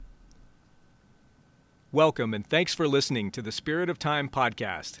Welcome and thanks for listening to the Spirit of Time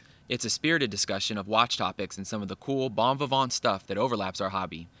podcast. It's a spirited discussion of watch topics and some of the cool, bon vivant stuff that overlaps our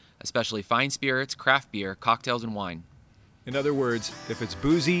hobby, especially fine spirits, craft beer, cocktails, and wine. In other words, if it's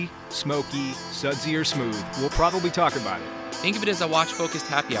boozy, smoky, sudsy, or smooth, we'll probably talk about it. Think of it as a watch-focused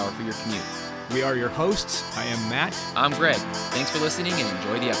happy hour for your commute. We are your hosts. I am Matt. I'm Greg. Thanks for listening and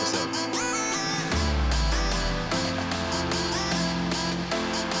enjoy the episode.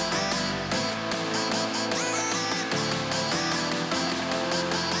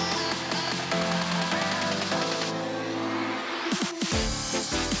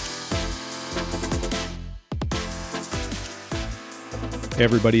 Hey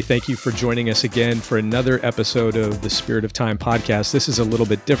everybody, thank you for joining us again for another episode of the Spirit of Time podcast. This is a little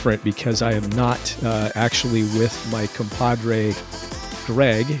bit different because I am not actually with my compadre,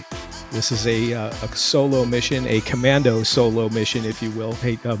 Greg. This is a solo mission, a Commando solo mission, if you will.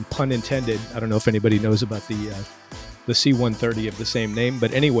 Hey, pun intended. I don't know if anybody knows about the C-130 of the same name,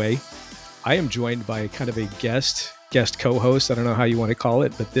 but anyway, I am joined by kind of a guest co-host. I don't know how you want to call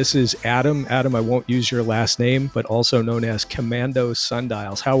it, but this is Adam. Adam, I won't use your last name, but also known as Commando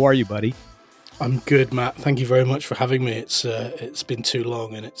Sundials. How are you, buddy? I'm good, Matt. Thank you very much for having me. It's been too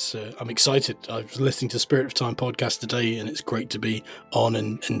long, and I'm excited. I was listening to Spirit of Time podcast today, and it's great to be on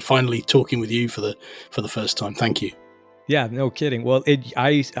and finally talking with you for the first time. Thank you. Yeah, no kidding. Well,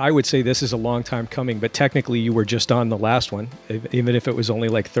 I would say this is a long time coming, but technically you were just on the last one, even if it was only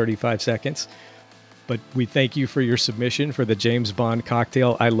like 35 seconds. But we thank you for your submission for the James Bond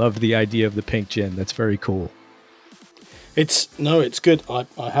cocktail. I love the idea of the pink gin. That's very cool. It's good.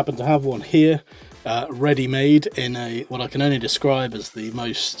 I happen to have one here, ready-made in what I can only describe as the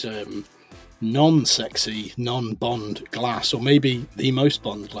most non-sexy, non-Bond glass, or maybe the most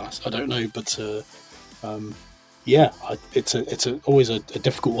Bond glass. I don't know, but it's always a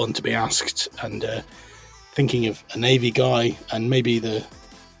difficult one to be asked. And thinking of a Navy guy, and maybe the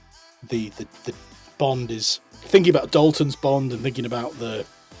Bond is thinking about Dalton's Bond and thinking about the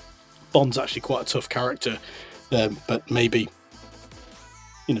Bond's actually quite a tough character, but maybe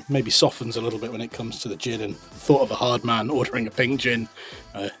softens a little bit when it comes to the gin. And thought of a hard man ordering a pink gin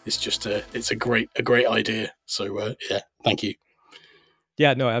it's a great idea. So thank you.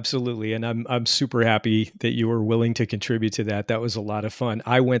 Yeah, no, absolutely. And I'm super happy that you were willing to contribute to that. That was a lot of fun.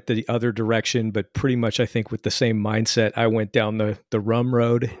 I went the other direction, but pretty much I think with the same mindset. I went down the rum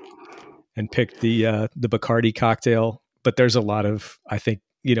road and picked the Bacardi cocktail. But there's a lot of, I think,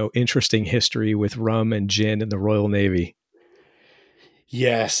 interesting history with rum and gin in the Royal Navy.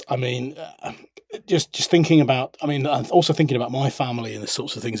 Yes, I mean, just thinking about. I mean, I'm also thinking about my family and the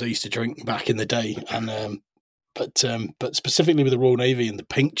sorts of things I used to drink back in the day, and but specifically with the Royal Navy and the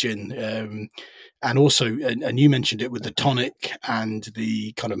pink gin, and also, and you mentioned it with the tonic and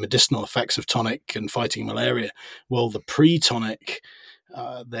the kind of medicinal effects of tonic and fighting malaria. Well, the pre-tonic.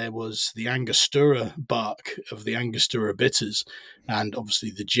 There was the Angostura bark of the Angostura bitters, and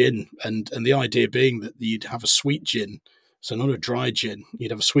obviously the gin, and the idea being that you'd have a sweet gin, so not a dry gin.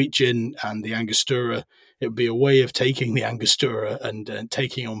 You'd have a sweet gin and the Angostura. It would be a way of taking the Angostura and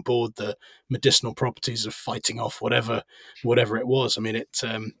taking on board the medicinal properties of fighting off whatever it was.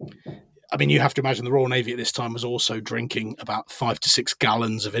 I mean, you have to imagine the Royal Navy at this time was also drinking about 5 to 6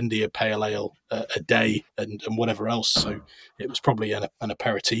 gallons of India Pale Ale a day and whatever else. So it was probably an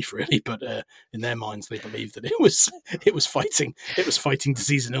aperitif, really. But in their minds, they believed that it was fighting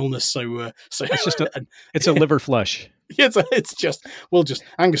disease and illness. So it's just it's a liver flush. Yeah, it's just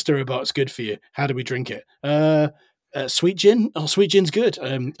Angostura bark's good for you. How do we drink it? Sweet gin. Oh, sweet gin's good.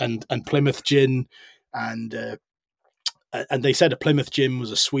 And Plymouth gin and they said a Plymouth gin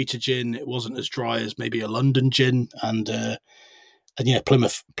was a sweeter gin. It wasn't as dry as maybe a London gin. And yeah,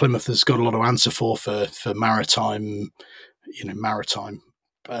 Plymouth has got a lot of answer for maritime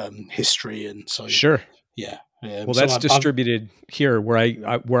history. And so, sure. Yeah. Well, that's distributed here where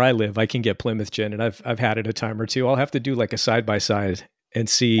I live. I can get Plymouth gin, and I've had it a time or two. I'll have to do like a side by side and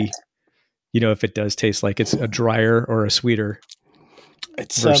see, if it does taste like it's a drier or a sweeter.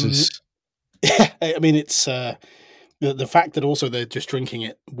 It's versus. I mean, it's the fact that also they're just drinking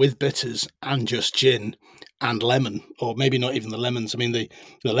it with bitters and just gin and lemon, or maybe not even the lemons. I mean, the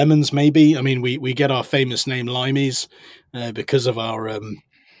lemons maybe. I mean, we get our famous name limeys because of our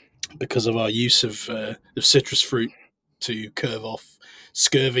use of citrus fruit to curve off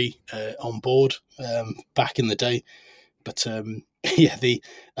scurvy on board back in the day. But a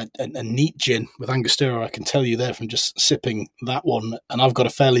neat gin with Angostura, I can tell you there from just sipping that one, and I've got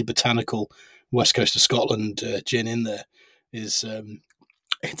a fairly botanical West Coast of Scotland gin in there, is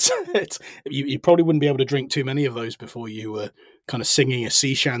it's you probably wouldn't be able to drink too many of those before you were kind of singing a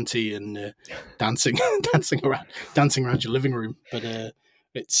sea shanty and dancing dancing around your living room. But it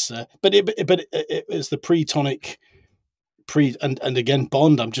was the pre-tonic and again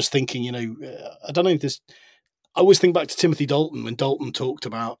Bond. I'm just thinking, I don't know if this. I always think back to Timothy Dalton when Dalton talked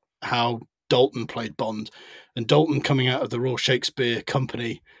about how Dalton played Bond, and Dalton coming out of the Royal Shakespeare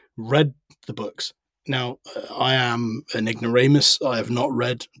Company read the books. Now, I am an ignoramus. I have not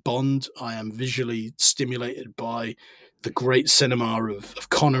read Bond. I am visually stimulated by the great cinema of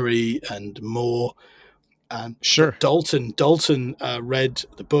Connery and Moore. And sure, Dalton read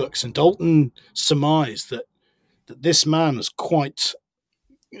the books, and Dalton surmised that this man was quite,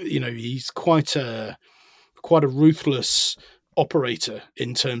 he's quite a ruthless operator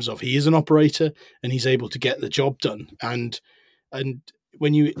in terms of he is an operator and he's able to get the job done. And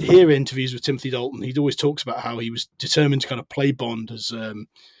when you hear interviews with Timothy Dalton, he always talks about how he was determined to kind of play Bond as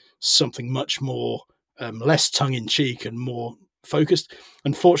something much more less tongue-in-cheek and more focused.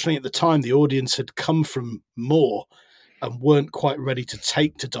 Unfortunately, at the time, the audience had come from Moore and weren't quite ready to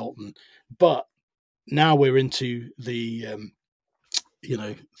take to Dalton. But now we're into the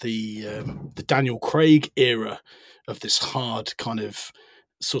Daniel Craig era of this hard kind of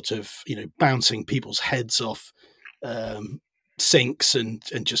sort of bouncing people's heads off sinks and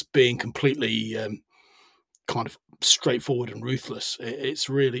just being completely kind of straightforward and ruthless. It's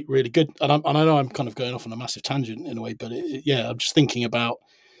really, really good. And I know I'm kind of going off on a massive tangent in a way, but I'm just thinking about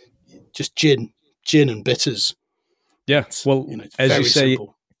just gin and bitters. Yeah. Well, as you say,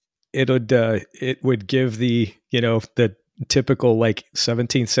 simple. it would give the typical like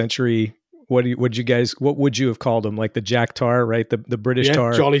 17th century. What would you have called them? Like the Jack Tar, right? The British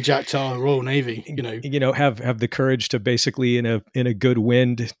tar, Jolly Jack Tar, Royal Navy. Have the courage to basically in a good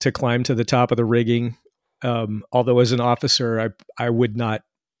wind to climb to the top of the rigging. Although as an officer, I would not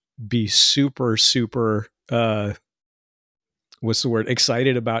be super what's the word?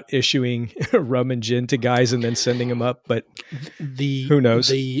 Excited about issuing rum and gin to guys and then sending them up, but who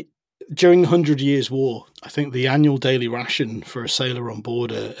knows? During the 100 Years' War, I think the annual daily ration for a sailor on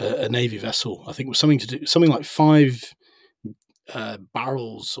board a Navy vessel, I think was something like 5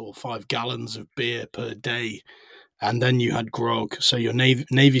 barrels or 5 gallons of beer per day. And then you had grog. So your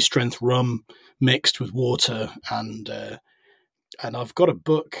Navy strength rum mixed with water. And I've got a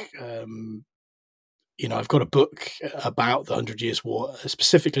book, I've got a book about the 100 Years' War,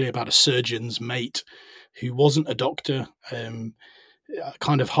 specifically about a surgeon's mate who wasn't a doctor,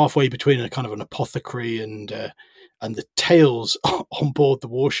 kind of halfway between a kind of an apothecary and the tales on board the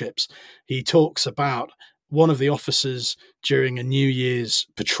warships. He talks about one of the officers during a New Year's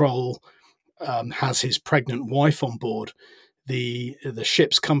patrol has his pregnant wife on board. The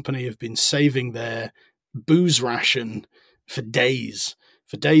ship's company have been saving their booze ration for days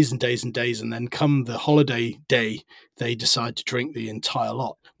and days and days, and then come the holiday day, they decide to drink the entire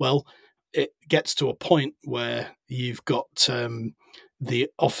lot. Well, it gets to a point where you've got the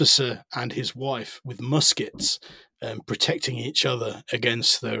officer and his wife with muskets protecting each other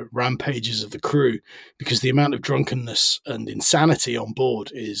against the rampages of the crew, because the amount of drunkenness and insanity on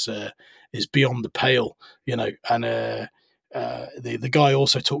board is beyond the pale, And the guy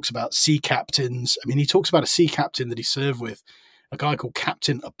also talks about sea captains. I mean, he talks about a sea captain that he served with, a guy called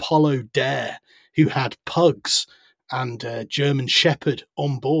Captain Apollo Dare, who had pugs and German Shepherd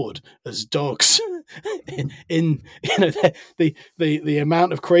on board as dogs. in the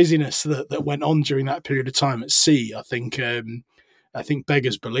amount of craziness that went on during that period of time at sea, I think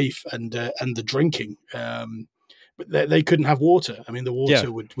beggars belief, and the drinking. But they couldn't have water. I mean, the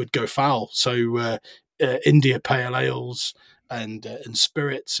water would go foul. So India Pale Ales and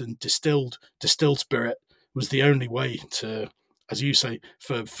spirits and distilled spirit was the only way to, as you say,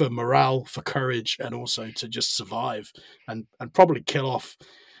 for morale, for courage, and also to just survive and probably kill off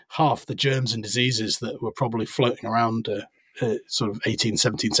half the germs and diseases that were probably floating around sort of 18th,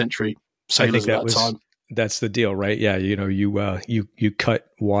 17th century sailors at that time. That's the deal, right? Yeah, you cut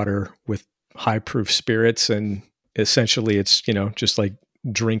water with high proof spirits, and essentially it's just like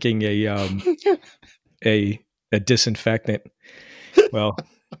drinking a disinfectant. Well,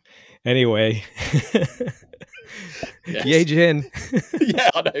 anyway. Yes. Yay, gin. Yeah,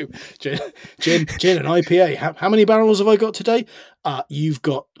 I know. Gin and IPA. How many barrels have I got today? You've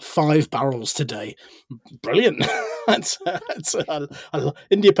got 5 barrels today. Brilliant. That's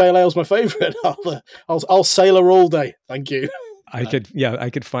India Pale Ale's my favourite. I'll sailor all day. Thank you. I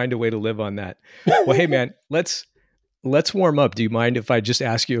could find a way to live on that. Well, hey man, let's warm up. Do you mind if I just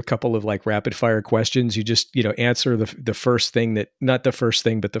ask you a couple of like rapid fire questions? You just, answer the first thing that, not the first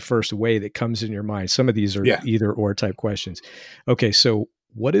thing, but the first way that comes in your mind. Some of these are either or type questions. Okay. So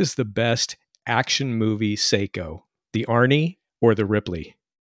what is the best action movie Seiko? The Arnie or the Ripley?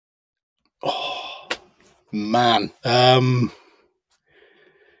 Oh, man.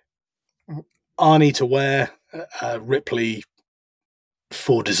 Arnie to wear, Ripley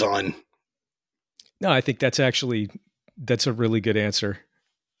for design. No, I think that's a really good answer.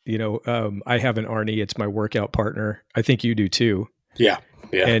 I have an Arnie. It's my workout partner. I think you do too. Yeah.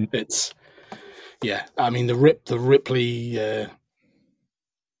 And it's, I mean, the Ripley,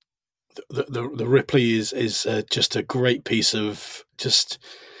 the Ripley is just a great piece of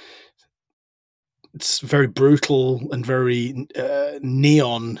it's very brutal and very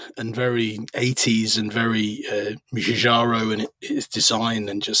neon and very 80s and very Giugiaro in its design,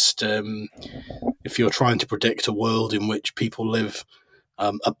 and just if you're trying to predict a world in which people live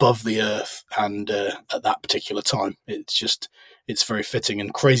above the earth and at that particular time, it's very fitting,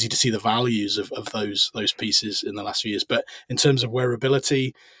 and crazy to see the values of those pieces in the last few years. But in terms of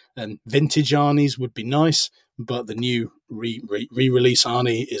wearability, and vintage Arnies would be nice, but the new re-release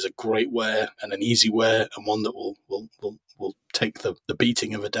Arnie is a great wear and an easy wear, and one that will take the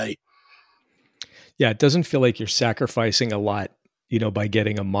beating of a day. Yeah, it doesn't feel like you're sacrificing a lot, by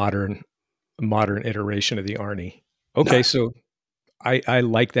getting a modern iteration of the Arnie. Okay, no. So I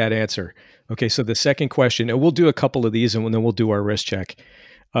like that answer. Okay, so the second question, and we'll do a couple of these, and then we'll do our wrist check.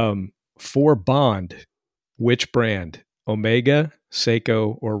 For Bond, which brand? Omega,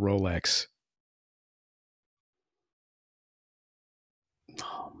 Seiko, or Rolex?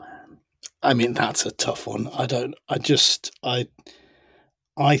 Oh man, I mean, that's a tough one. I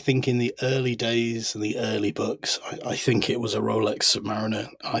think in the early days and the early books, I think it was a Rolex Submariner.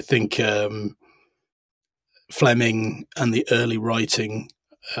 I think Fleming and the early writing.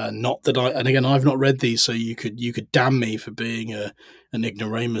 Not that and again, I've not read these, so you could damn me for being an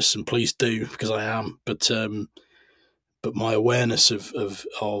ignoramus, and please do, because I am. But my awareness of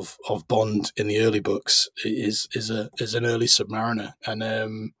Bond in the early books is an early Submariner, and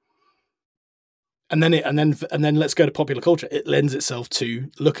then let's go to popular culture. It lends itself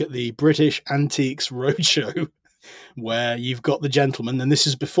to look at the British Antiques Roadshow, where you've got the gentleman, and this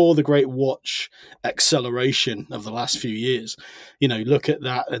is before the great watch acceleration of the last few years. Look at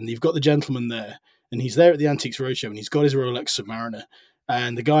that, and you've got the gentleman there, and he's there at the Antiques Roadshow, and he's got his Rolex Submariner.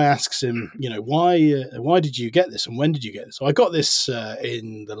 And the guy asks him, why did you get this, and when did you get this? So I got this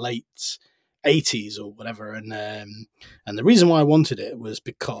in the late 80s or whatever, and the reason why I wanted it was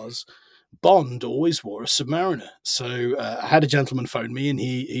because Bond always wore a Submariner. So I had a gentleman phone me, and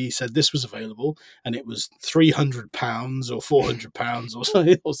he said this was available, and it was £300 or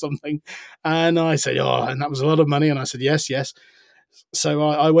 £400 or something. And I said, and that was a lot of money. And I said, yes. So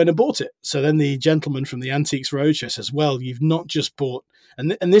I went and bought it. So then the gentleman from the Antiques Roadshow says, well, you've not just bought,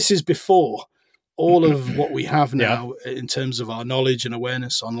 and this is before all of what we have now in terms of our knowledge and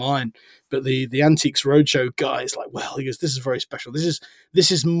awareness online. But the Antiques Roadshow guy is like, well, he goes, this is very special.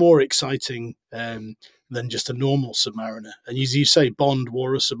 This is more exciting than just a normal Submariner. And as you say, Bond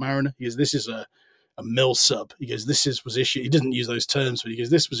wore a Submariner. He goes, this is a mill sub. He goes, was issued. He doesn't use those terms, but he goes,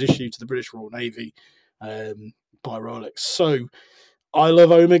 this was issued to the British Royal Navy by Rolex. So I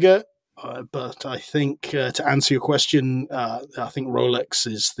love Omega. But I think to answer your question, I think Rolex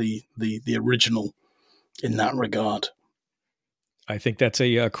is the original in that regard. I think that's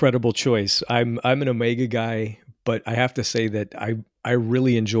a credible choice. I'm an Omega guy, but I have to say that I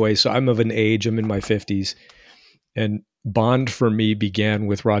really enjoy. So I'm of an age. I'm in my 50s, and Bond for me began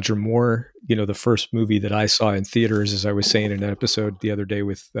with Roger Moore. The first movie that I saw in theaters, as I was saying in an episode the other day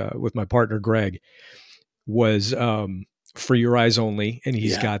with my partner Greg, was For Your Eyes Only, and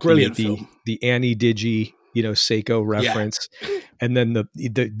he's got the Annie Digi, Seiko reference, and then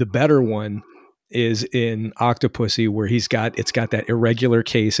the better one is in Octopussy, where it's got that irregular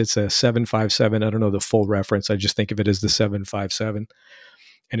case. It's a 757. I don't know the full reference. I just think of it as the 757,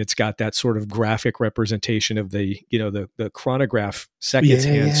 and it's got that sort of graphic representation of the chronograph seconds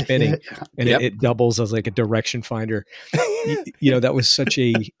hand spinning, and it doubles as like a direction finder. That was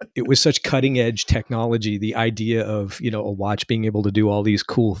such cutting edge technology. The idea of, a watch being able to do all these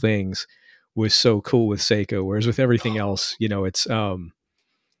cool things was so cool with Seiko. Whereas with everything else, it's,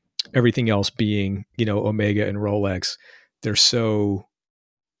 everything else being, Omega and Rolex, they're so,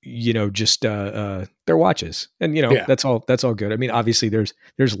 just, they're watches, and, that's all good. I mean, obviously there's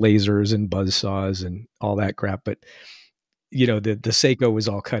lasers and buzz saws and all that crap, but the Seiko was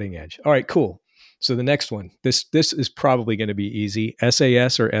all cutting edge. All right, cool. So the next one, this is probably going to be easy.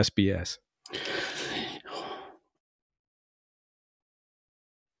 SAS or SBS?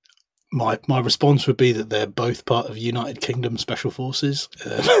 My response would be that they're both part of United Kingdom Special Forces,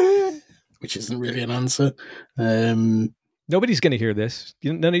 which isn't really an answer. Nobody's going to hear this.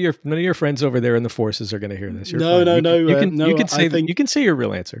 None of your friends over there in the forces are going to hear this. You're No, fine. no, You can say you can say your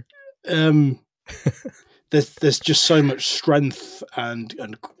real answer. There's just so much strength and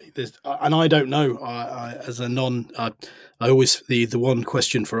I don't know. I as a I always the one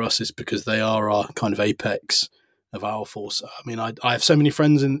question for us is because they are our kind of apex of our force. I mean, I have so many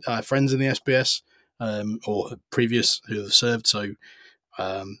friends in the SBS or previous who have served. So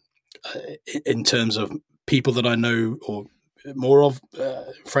in terms of people that I know or more of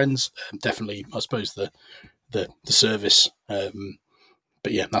friends, definitely I suppose the service.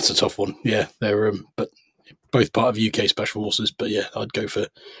 But yeah, that's a tough one. Yeah, they're but both part of UK Special Forces. But yeah, I'd go for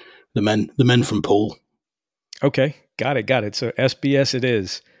the men from Poole. Okay, got it. So SBS it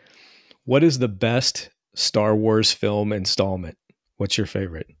is. What is the best Star Wars film installment? What's your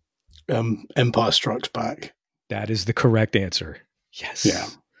favorite? Empire Strikes Back. That is the correct answer. Yes. Yeah.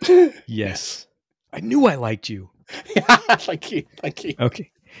 Yes. I knew I liked you. Thank you.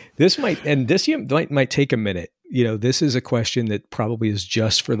 Okay. This might take a minute. This is a question that probably is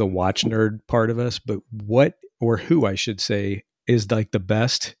just for the watch nerd part of us, but what or who I should say is like the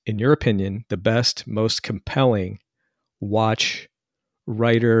best, in your opinion, the best, most compelling watch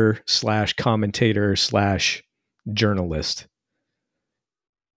writer / commentator / journalist?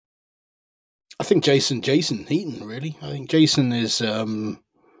 I think Jason Heaton, really. I think Jason is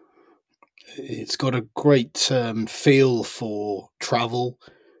it's got a great feel for travel.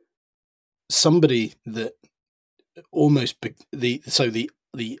 Somebody that almost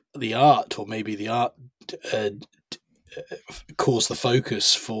the art, or maybe the art caused the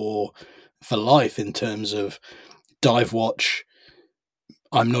focus for life in terms of dive watch.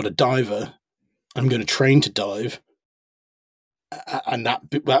 I'm not a diver. I'm going to train to dive, and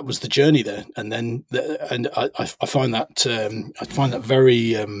that was the journey there. And then I find that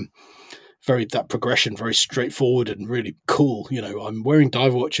very that progression very straightforward and really cool. I'm wearing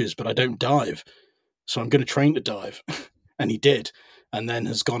dive watches, but I don't dive, so I'm going to train to dive. And he did, and then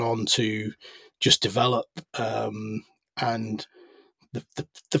has gone on to just develop and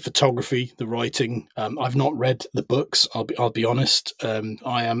the photography, the writing. I've not read the books. I'll be honest.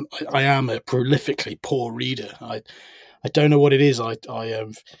 I am a prolifically poor reader. I don't know what it is. I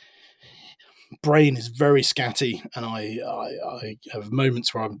have brain is very scatty, and I have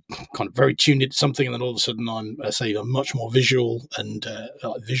moments where I'm kind of very tuned into something, and then all of a sudden I'm much more visual, and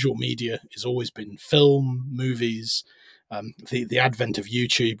visual media has always been film, movies. The advent of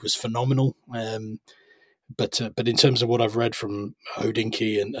YouTube was phenomenal. But in terms of what I've read from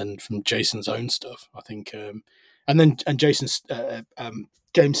Hodinkee and from Jason's own stuff, I think, and Jason's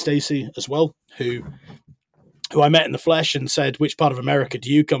James Stacey as well, who I met in the flesh and said, "Which part of America do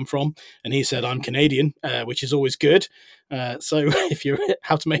you come from?" And he said, "I'm Canadian," which is always good. So if you're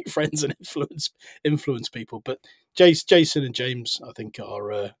how to make friends and influence people, but Jason and James, I think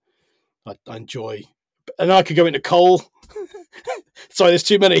are I enjoy. And I could go into Cole. Sorry, there's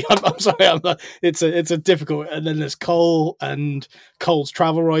too many. I'm sorry. It's a difficult. And then there's Cole and Cole's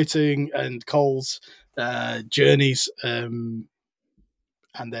travel writing and Cole's journeys. And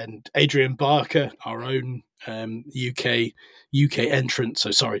then Adrian Barker, our own UK entrant.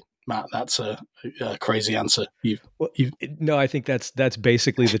 So sorry, Matt, that's a crazy answer. No, I think that's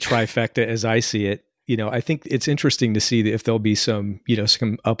basically the trifecta as I see it. I think it's interesting to see if there'll be some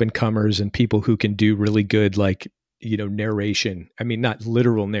up and comers and people who can do really good, like, narration. I mean, not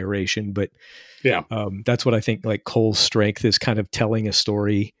literal narration, but yeah, that's what I think. Like Cole's strength is kind of telling a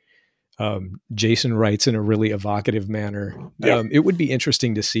story. Jason writes in a really evocative manner. Yeah. It would be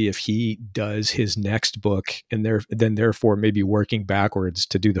interesting to see if he does his next book and then therefore maybe working backwards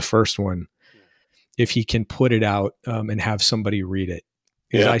to do the first one, if he can put it out and have somebody read it.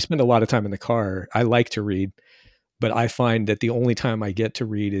 Because I spend a lot of time in the car. I like to read, but I find that the only time I get to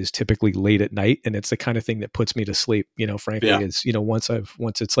read is typically late at night. And it's the kind of thing that puts me to sleep, frankly, is, once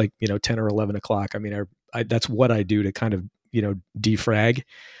it's like, 10 or 11 o'clock, I mean, I that's what I do to kind of, defrag.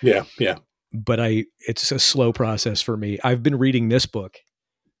 Yeah. Yeah. But it's a slow process for me. I've been reading this book.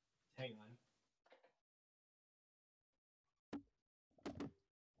 Hang on.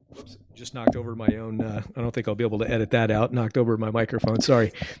 Whoops, just knocked over my own. I don't think I'll be able to edit that out. Knocked over my microphone.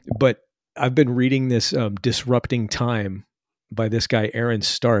 Sorry. But I've been reading this Disrupting Time by this guy, Aaron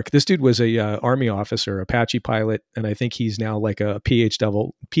Stark. This dude was a Army officer, Apache pilot, and I think he's now like a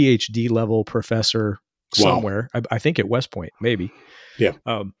PhD level professor somewhere. Wow. I think at West Point, maybe. Yeah.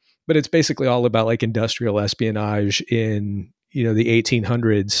 But it's basically all about like industrial espionage in, the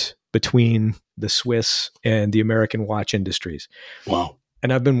 1800s between the Swiss and the American watch industries. Wow.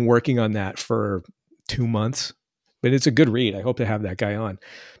 And I've been working on that for 2 months, but it's a good read. I hope to have that guy on.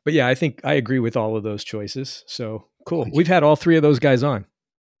 But yeah, I think I agree with all of those choices. So Cool. We've had all three of those guys on.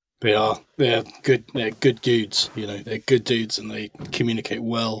 They're good. They're good dudes. They're good dudes, and they communicate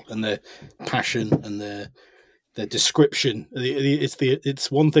well. And their passion and their description.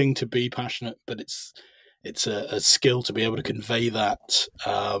 It's one thing to be passionate, but it's a skill to be able to convey that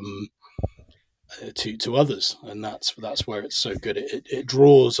to others, and that's where it's so good. It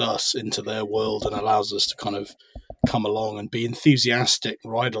draws us into their world and allows us to kind of come along and be enthusiastic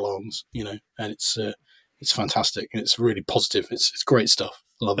ride-alongs. And it's fantastic, and it's really positive. It's great stuff.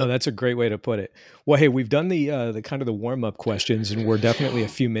 Love it. Oh, that's a great way to put it. Well, hey, we've done the kind of the warm-up questions, and we're definitely a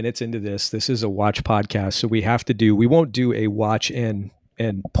few minutes into this. This is a watch podcast, so we won't do a watch and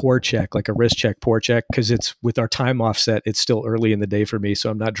pour check, like a wrist check, pour check, because it's with our time offset. It's still early in the day for me, so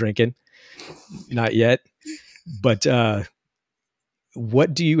I'm not drinking, not yet. But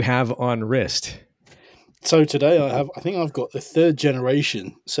what do you have on wrist? So today I think I've got the 3rd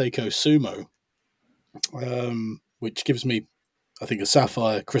generation Seiko Sumo, which gives me, I think, a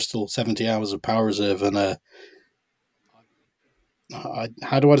sapphire crystal, 70 hours of power reserve, and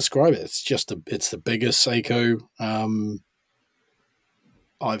how do I describe it? It's the biggest Seiko.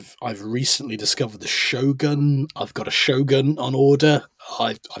 I've recently discovered the Shogun. I've got a Shogun on order.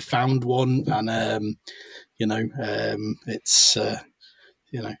 I found one, and it's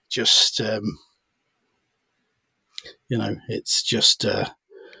it's just.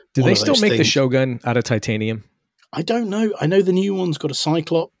 Do they still make the Shogun out of titanium? I don't know. I know the new one's got a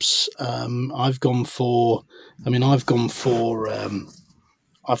Cyclops. I've gone for kind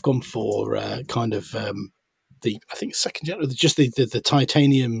of I think second gen, just the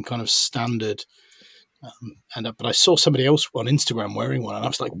titanium kind of standard. But I saw somebody else on Instagram wearing one, and I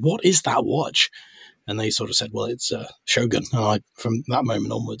was like, "What is that watch?" And they sort of said, "Well, it's a Shogun." And from that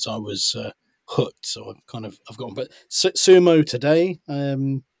moment onwards, I was hooked. So I've gone. But Sumo today,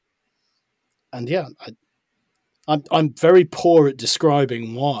 and yeah, I'm very poor at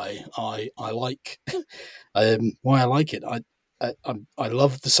describing why I like why I like it. I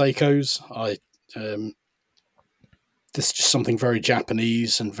love the Seikos. There's just something very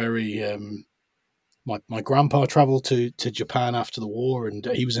Japanese and very. My grandpa traveled to Japan after the war, and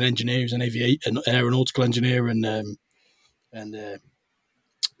he was an engineer. He was an aeronautical engineer, and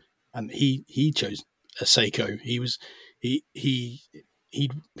he chose a Seiko.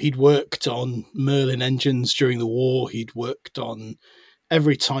 He'd worked on Merlin engines during the war. He'd worked on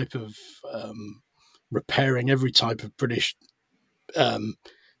every type of repairing every type of British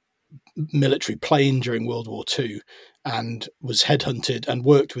military plane during World War II, and was headhunted and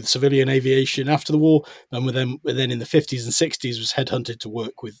worked with civilian aviation after the war, and then in the 50s and 60s was headhunted to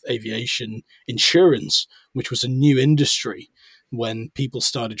work with aviation insurance, which was a new industry when people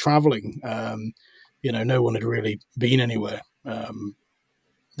started traveling. No one had really been anywhere.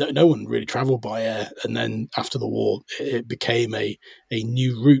 No one really traveled by air, and then after the war it became a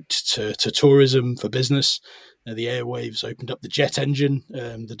new route to tourism for business. The airwaves opened up the jet engine,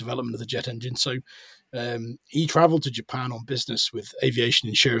 the development of the jet engine. So he traveled to Japan on business with aviation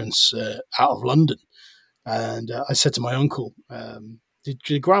insurance out of London. And I said to my uncle,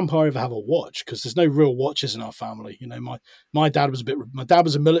 did Grandpa ever have a watch? Because there's no real watches in our family. My dad was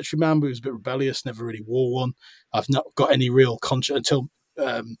a military man, but he was a bit rebellious, never really wore one. I've not got any real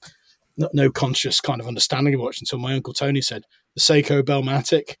no conscious kind of understanding of watch until my Uncle Tony said the Seiko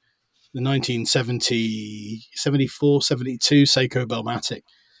Bellmatic, the 1970, 74, 72 Seiko Bellmatic,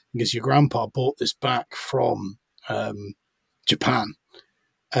 because your grandpa bought this back from Japan,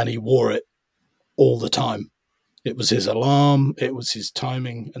 and he wore it all the time. It was his alarm, it was his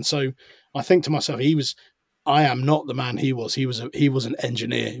timing. And so I think to myself, I am not the man he was. He was an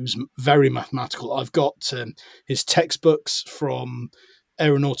engineer. He was very mathematical. I've got his textbooks from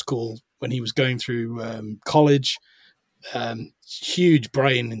aeronautical when he was going through college. Huge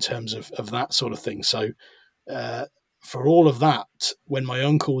brain in terms of that sort of thing. So for all of that, when my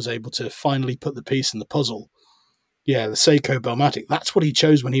uncle was able to finally put the piece in the puzzle, the Seiko Bellmatic, that's what he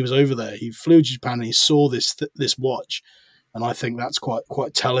chose when he was over there. He flew to Japan and he saw this watch, and I think that's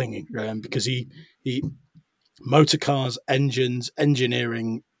quite telling, because he motor cars, engines,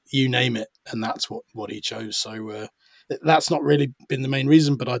 engineering, you name it, and that's what he chose. So that's not really been the main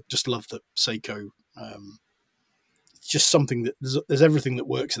reason, but I just love the Seiko. It's just something that there's everything that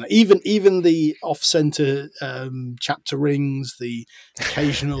works in it. Even the off-center chapter rings, the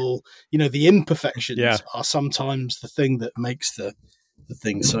occasional, the imperfections are sometimes the thing that makes the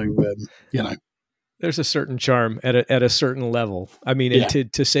thing. So there's a certain charm at a certain level. I mean, and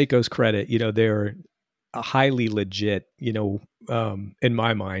to Seiko's credit, they're highly legit, in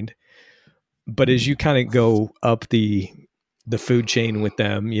my mind. But as you kind of go up the the food chain with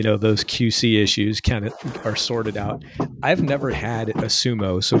them, those QC issues kind of are sorted out. I've never had a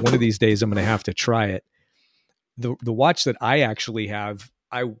Sumo, so one of these days I'm going to have to try it. The watch that I actually have,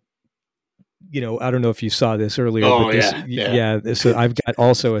 I don't know if you saw this earlier, but this, so I've got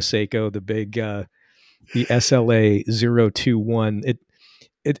also a Seiko, the big, the SLA 021.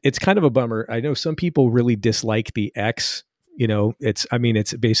 It's kind of a bummer. I know some people really dislike the X. It's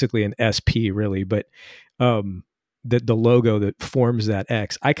basically an SP really, but the logo that forms that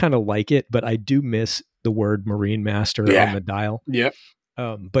X, I kind of like it, but I do miss the word Marine Master on the dial. Yeah.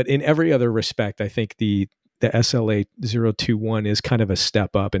 But in every other respect, I think the SLA 021 is kind of a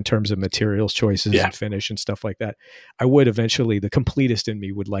step up in terms of materials choices and finish and stuff like that. I would eventually, the completist in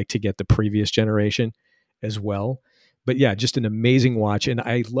me would like to get the previous generation as well. But yeah, just an amazing watch. And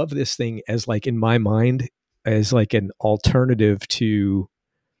I love this thing as like, in my mind, as like an alternative to,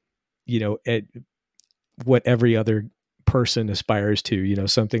 what every other person aspires to,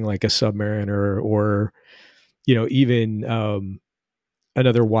 something like a Submariner or, even,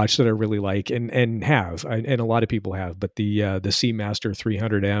 another watch that I really like and have, and a lot of people have, but the Seamaster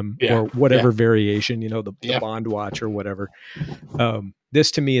 300M or whatever variation, the Bond watch or whatever.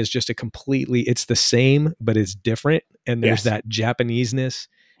 This to me is just it's the same, but it's different. And there's that Japaneseness.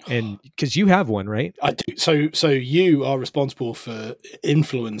 And because you have one, right? I do. So you are responsible for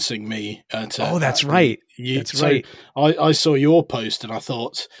influencing me. That's right. That's right. I saw your post and I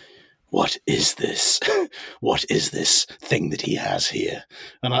thought, what is this? What is this thing that he has here?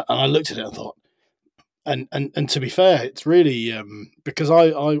 And I looked at it and thought, and to be fair, it's really because I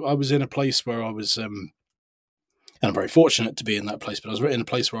was in a place where I was, and I'm very fortunate to be in that place, but I was in a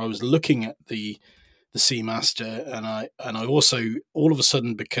place where I was looking at the Seamaster, and I also all of a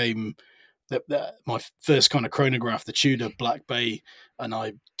sudden became my first kind of chronograph, the Tudor Black Bay, and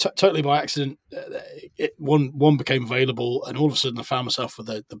I totally by accident, one became available, and all of a sudden I found myself with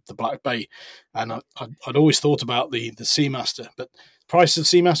the Black Bay, and I'd always thought about the Seamaster, but prices of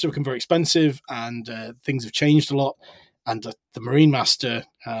Seamaster become very expensive, and things have changed a lot, and the Marine Master,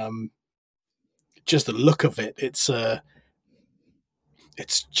 just the look of it, it's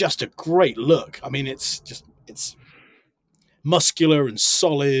just a great look. I mean, it's muscular and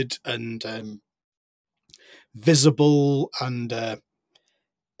solid and visible, and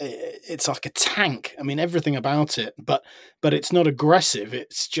it's like a tank. I mean, everything about it, but it's not aggressive.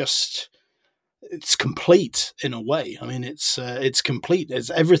 It's complete in a way. I mean, it's complete. It's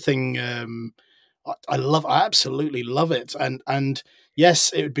everything. I absolutely love it. And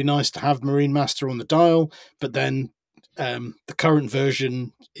yes, it would be nice to have Marine Master on the dial, but then the current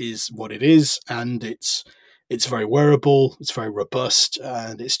version is what it is, and it's very wearable, it's very robust,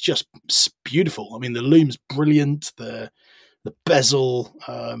 and it's just beautiful. I mean, the loom's brilliant, the bezel,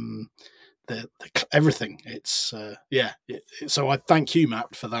 the everything. It's so I thank you,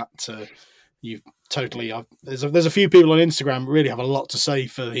 Matt, for that. You've totally. There's a few people on Instagram who really have a lot to say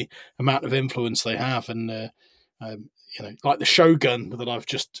for the amount of influence they have, and like the Shogun that I've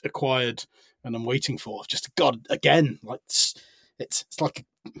just acquired and I'm waiting for. Just God again, like it's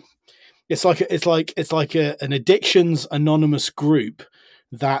like an addictions anonymous group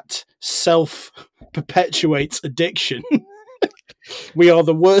that self perpetuates addiction. We are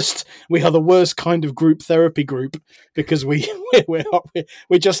the worst. We are the worst kind of group therapy group because we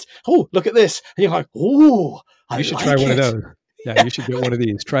just look at this, and you're like, you should try one of those. Yeah, you should get one of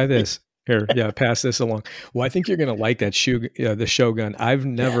these. Try this. Here, pass this along. Well, I think you're going to like that the Shogun. I've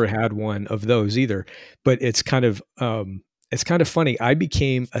never had one of those either, but it's kind of funny. I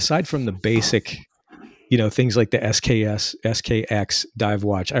became, aside from the basic, things like the SKX dive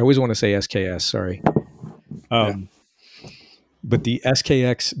watch. I always want to say SKS. Sorry. But the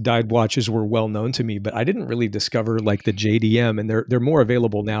SKX dive watches were well known to me, but I didn't really discover like the JDM, and they're more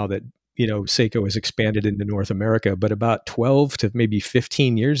available now that Seiko has expanded into North America. But about 12 to maybe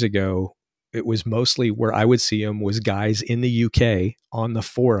 15 years ago, it was mostly where I would see them was guys in the UK on the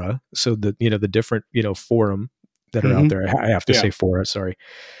fora. So the different forum that are out there. I have to say fora, sorry.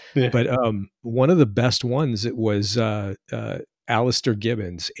 Yeah. But one of the best ones, it was Alistair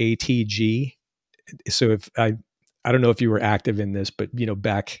Gibbons, ATG. So if I don't know if you were active in this, but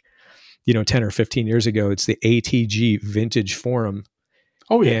back 10 or 15 years ago, it's the ATG Vintage Forum.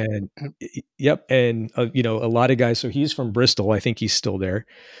 Oh yeah. And yep. And a lot of guys, so he's from Bristol. I think he's still there,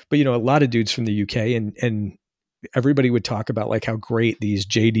 but a lot of dudes from the UK, and everybody would talk about like how great these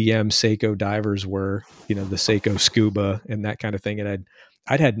JDM Seiko divers were, the Seiko Scuba and that kind of thing. And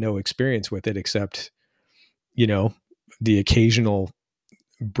I'd had no experience with it except, the occasional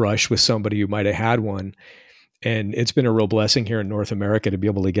brush with somebody who might've had one. And it's been a real blessing here in North America to be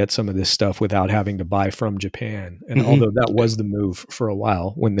able to get some of this stuff without having to buy from Japan. And although that was the move for a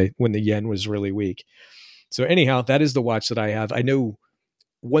while when the yen was really weak. So anyhow, that is the watch that I have. I know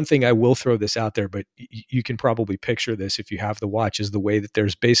one thing, I will throw this out there, but you can probably picture this if you have the watch, is the way that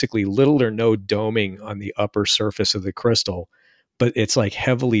there's basically little or no doming on the upper surface of the crystal, but it's like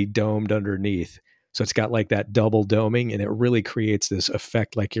heavily domed underneath. So it's got like that double doming, and it really creates this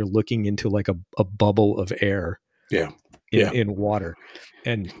effect like you're looking into like a bubble of air in water.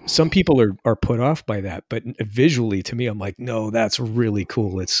 And some people are put off by that, but visually to me, I'm like, no, that's really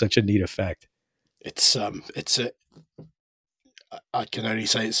cool. It's such a neat effect. I can only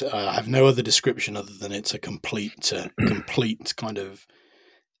say I have no other description other than it's a complete kind of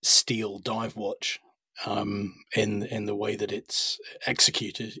steel dive watch in the way that it's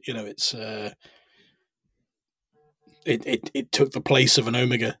executed. It's it took the place of an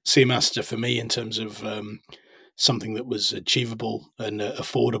Omega Seamaster for me in terms of something that was achievable and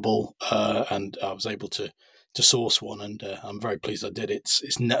affordable, and I was able to source one, and I'm very pleased I did.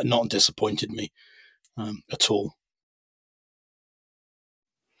 It's not disappointed me at all.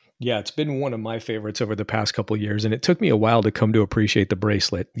 Yeah, it's been one of my favorites over the past couple of years, and it took me a while to come to appreciate the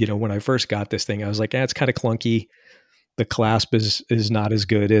bracelet. When I first got this thing, I was like, it's kind of clunky. The clasp is not as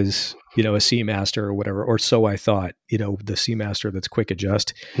good as, a Seamaster or whatever, or so I thought, the Seamaster that's quick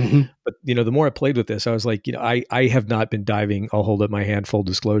adjust. Mm-hmm. But, the more I played with this, I was like, I have not been diving, I'll hold up my hand, full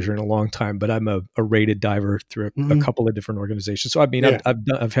disclosure, in a long time, but I'm a rated diver through a couple of different organizations. So, I mean,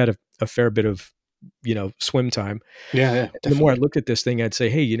 I've had a fair bit of, swim time. Yeah. The more I looked at this thing, I'd say,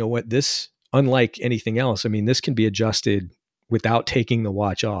 hey, you know what? This, unlike anything else, I mean, this can be adjusted without taking the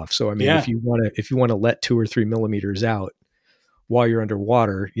watch off. So, I mean, if you want to let 2 or 3 millimeters out while you're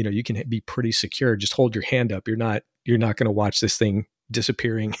underwater, you can be pretty secure. Just hold your hand up. You're not going to watch this thing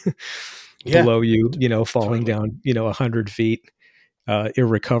disappearing below you, falling down, 100 feet,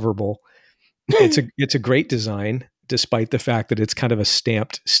 irrecoverable. It's a great design, despite the fact that it's kind of a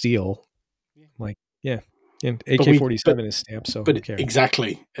stamped steel. Like, yeah. And AK-47 is stamped, so who cares?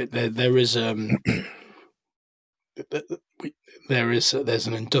 Exactly. There's an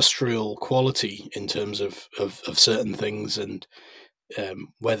industrial quality in terms of certain things, and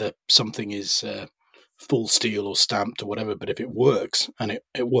whether something is full steel or stamped or whatever, but if it works, and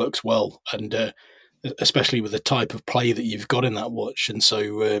it works well, and especially with the type of play that you've got in that watch. And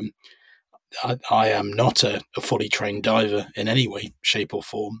so I am not a fully trained diver in any way, shape or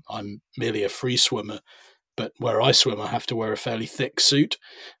form. I'm merely a free swimmer, but where I swim, I have to wear a fairly thick suit,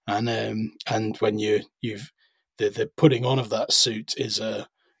 and when the putting on of that suit is a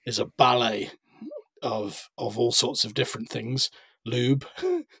ballet of all sorts of different things: lube,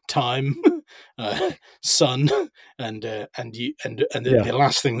 time, sun, and the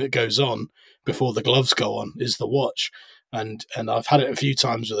last thing that goes on before the gloves go on is the watch. And I've had it a few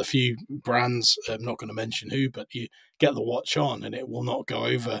times with a few brands. I'm not going to mention who, but you get the watch on and it will not go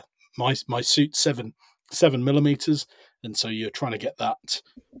over my suit 7 millimeters, and so you're trying to get that.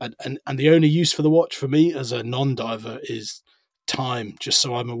 And the only use for the watch for me as a non-diver is time, just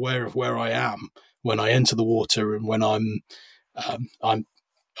so I'm aware of where I am when I enter the water, and when I'm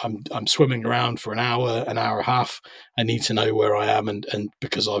swimming around for an hour and a half. I need to know where I am, and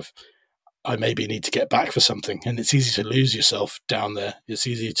because I maybe need to get back for something, and it's easy to lose yourself down there. It's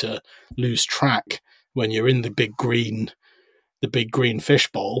easy to lose track when you're in the big green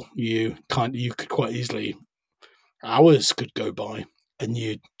fishbowl. You could quite easily, hours could go by, and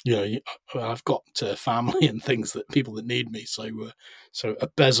I've got family and things, that people that need me. So a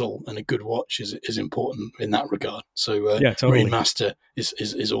bezel and a good watch is important in that regard. So totally. Marine Master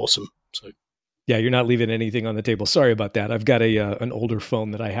is awesome. So. Yeah, you're not leaving anything on the table. Sorry about that. I've got an older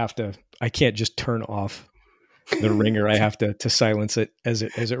phone that I can't just turn off the ringer. I have to silence it as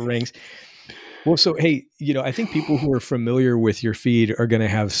it rings. Well, so, hey, I think people who are familiar with your feed are going to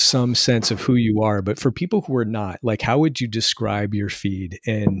have some sense of who you are, but for people who are not, like, how would you describe your feed?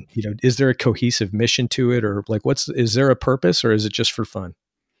 And, is there a cohesive mission to it, or like, is there a purpose, or is it just for fun?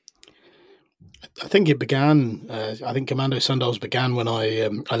 I think it began, I think Commando Sundials began when I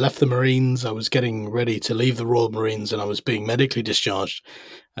left the Marines. I was getting ready to leave the Royal Marines, and I was being medically discharged.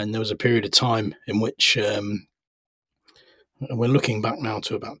 And there was a period of time in which, and we're looking back now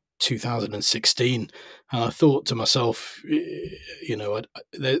to about 2016, and I thought to myself,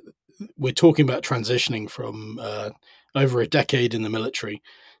 we're talking about transitioning from over a decade in the military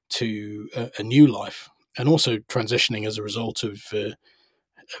to a new life, and also transitioning as a result of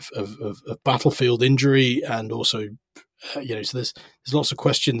battlefield injury, and also so there's lots of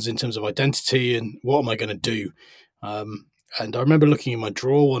questions in terms of identity and what am I going to do. And I remember looking in my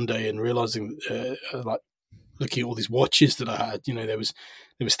drawer one day and realizing, looking at all these watches that I had. There was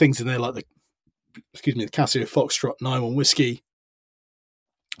things in there like the Casio Foxtrot 9-1 Whiskey,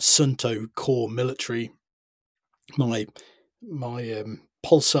 Sunto Core Military, my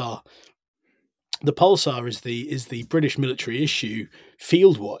Pulsar. The Pulsar is the British military issue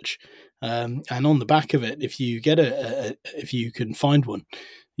field watch, and on the back of it, if you get if you can find one,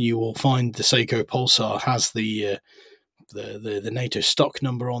 you will find the Seiko Pulsar has the NATO stock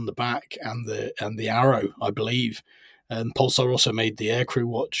number on the back and the arrow, I believe. Pulsar also made the aircrew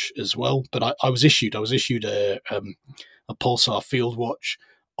watch as well, but I was issued a Pulsar field watch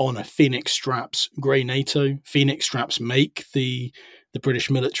on a Phoenix Straps grey NATO. Phoenix Straps make the British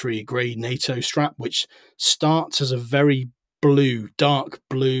military grey NATO strap, which starts as a very dark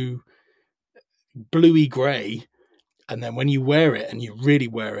blue, bluey grey, and then when you wear it and you really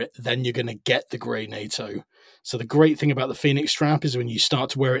wear it, then you're going to get the grey NATO. So the great thing about the Phoenix strap is when you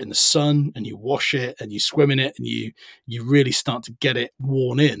start to wear it in the sun and you wash it and you swim in it and you really start to get it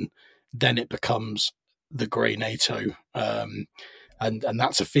worn in, then it becomes the grey NATO. And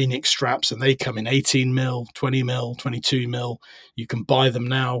that's a Phoenix straps, and they come in 18 mil, 20 mil, 22 mil. You can buy them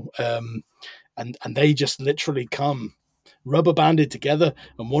now, and they just literally come rubber banded together,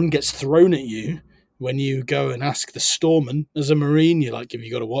 and one gets thrown at you when you go and ask the storeman. As a Marine, you're like, have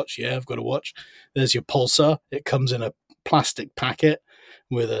you got a watch? Yeah, I've got a watch. There's your Pulsar. It comes in a plastic packet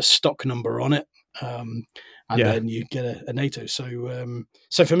with a stock number on it. Then you get a NATO. So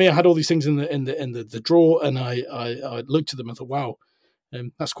for me, I had all these things in the drawer, and I looked at them and thought, wow,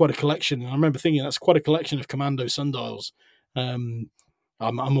 that's quite a collection. And I remember thinking that's quite a collection of Commando sundials. I'm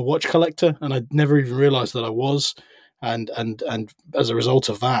a watch collector, and I never even realised that I was. And as a result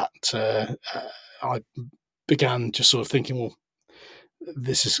of that, I began just sort of thinking, well,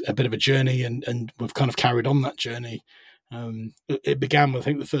 this is a bit of a journey, and we've kind of carried on that journey. It began with, I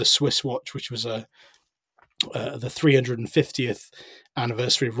think, the first Swiss watch, which was the 350th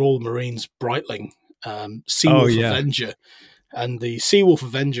anniversary of Royal Marines Breitling Seawolf Avenger. And the Seawolf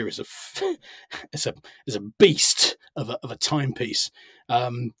Avenger is a beast of a timepiece.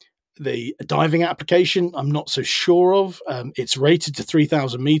 The diving application, I'm not so sure of. It's rated to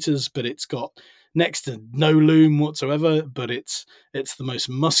 3,000 meters, but it's got next to no loom whatsoever. But it's the most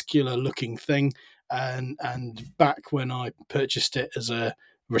muscular looking thing. And back when I purchased it as a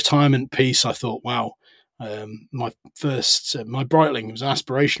retirement piece, I thought, wow, my Breitling was an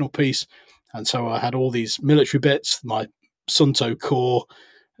aspirational piece, and so I had all these military bits, my Sunto Core,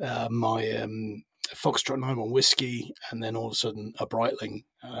 my Foxtrot 9-1 Whiskey, and then all of a sudden a Breitling,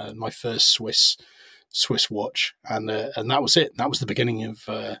 my first Swiss watch, and that was it. That was the beginning of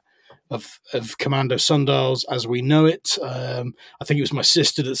Commando sundials as we know it. I think it was my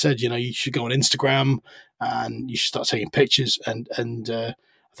sister that said, you should go on Instagram and you should start taking pictures. And I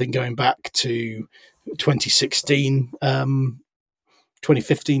think going back to 2016,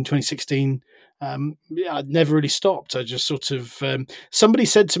 2015, 2016. I'd never really stopped. I just sort of somebody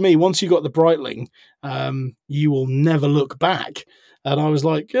said to me, once you got the Breitling, you will never look back. And I was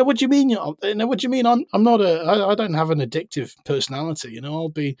like, what do you mean? What do you mean? I'm not I don't have an addictive personality. I'll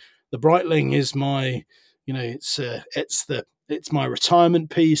be, the Breitling is my, it's my retirement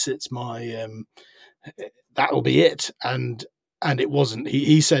piece. It's my, that'll be it. And it wasn't.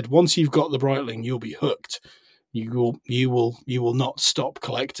 He said, once you've got the Breitling, you'll be hooked. You will not stop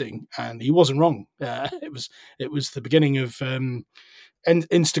collecting, and he wasn't wrong. It was the beginning of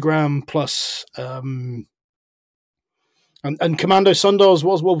Instagram plus and Commando sundials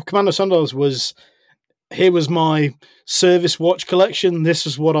Commando sundials was, here was my service watch collection. This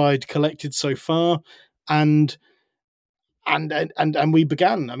is what I'd collected so far, and we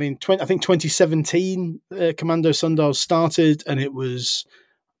began. I mean, I think 2017 Commando sundials started, and it was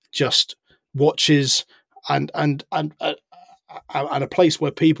just watches and a place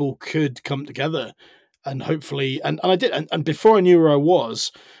where people could come together, and hopefully, and I did. And before I knew where I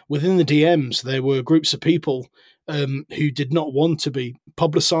was, within the DMs, there were groups of people who did not want to be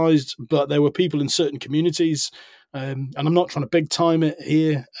publicized, but there were people in certain communities, and I'm not trying to big time it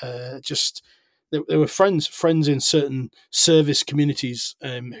here. Just there were friends in certain service communities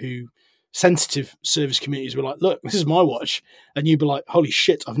who. Sensitive service communities were like, look, this is my watch, and you'd be like, holy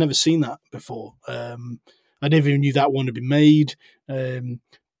shit, I've never seen that before. I never even knew that one had been made.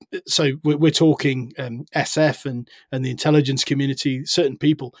 So we're talking SF and the intelligence community, certain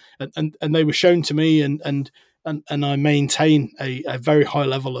people, and they were shown to me, and I maintain a very high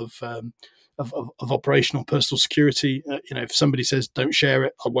level of operational personal security. If somebody says don't share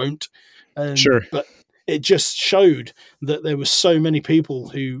it, I won't. Sure, but it just showed that there were so many people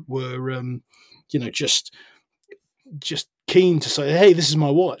who were, just keen to say, hey, this is my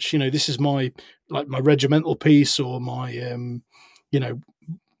watch. This is my like my regimental piece or my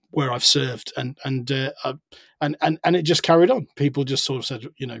where I've served, and it just carried on. People just sort of said,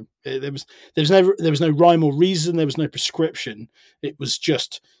 there was no rhyme or reason, there was no prescription. It was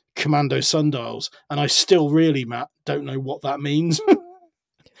just Commando sundials, and I still really, Matt, don't know what that means.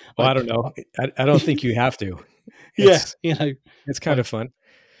 Well, I don't know. I don't think you have to. Yeah, It's kind of fun.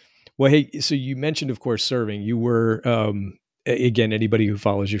 Well, hey, so you mentioned, of course, serving. You were, again, anybody who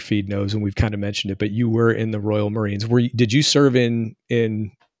follows your feed knows, and we've kind of mentioned it, but you were in the Royal Marines. Did you serve in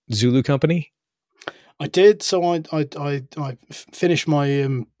Zulu Company? I did. So I finished my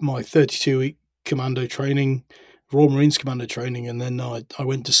my 32-week commando training, Royal Marines commando training, and then I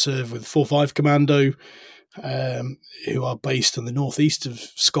went to serve with 4-5 Commando, who are based in the northeast of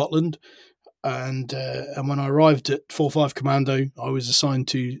Scotland. And when I arrived at 4-5 Commando, I was assigned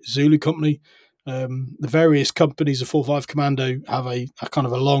to Zulu Company. The various companies of 4-5 Commando have a kind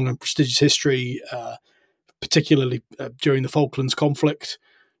of a long and prestigious history, particularly during the Falklands conflict.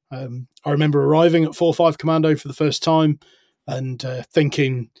 I remember arriving at 4-5 Commando for the first time and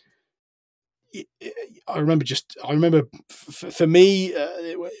thinking, I remember for me,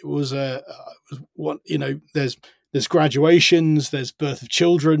 it was what, there's graduations, there's birth of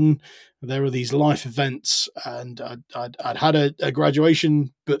children, there are these life events, and I'd had a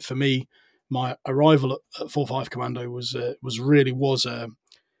graduation, but for me, my arrival at 4-5 Commando was a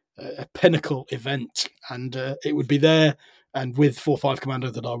pinnacle event, and it would be there and with 4-5 Commando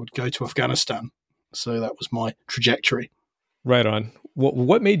that I would go to Afghanistan. So that was my trajectory. Right on.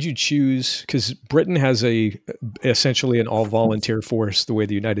 What made you choose? Because Britain has essentially an all volunteer force, the way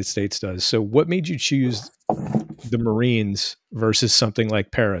the United States does. So, what made you choose the Marines versus something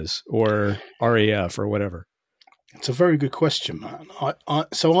like Paras or RAF or whatever? It's a very good question, man.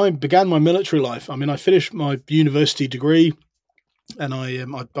 So I began my military life. I mean, I finished my university degree, and I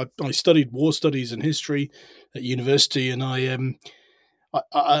studied war studies and history at university, and I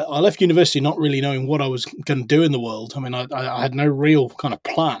left university not really knowing what I was going to do in the world. I mean, I had no real kind of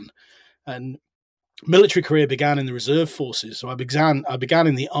plan, and military career began in the reserve forces. So I began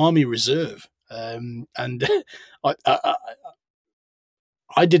in the Army Reserve, and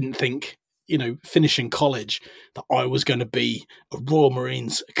I didn't think, finishing college, that I was going to be a Royal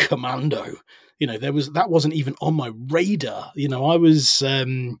Marines commando. That wasn't even on my radar. I was.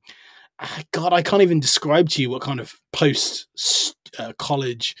 God, I can't even describe to you what kind of post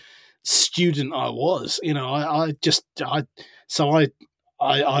college student I was.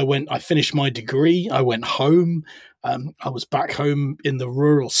 I finished my degree. I went home. I was back home in the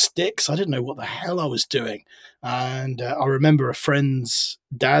rural sticks. I didn't know what the hell I was doing. And I remember a friend's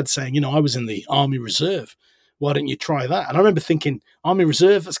dad saying, I was in the Army Reserve. Why don't you try that? And I remember thinking, Army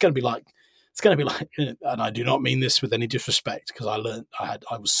Reserve, it's going to be like, and I do not mean this with any disrespect, because I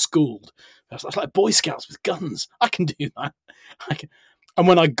was schooled. I was like Boy Scouts with guns. I can do that. And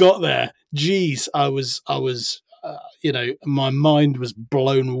when I got there, geez, I was, my mind was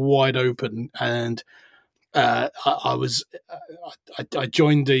blown wide open, and I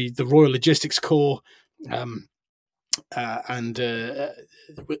joined the Royal Logistics Corps, and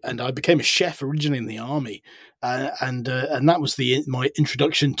I became a chef originally in the army, and that was my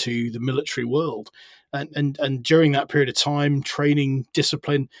introduction to the military world, and during that period of time, training,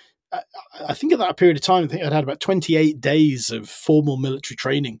 discipline. I think at that period of time, I think I'd had about 28 days of formal military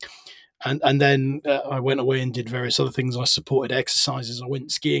training, and then I went away and did various other things. I supported exercises. I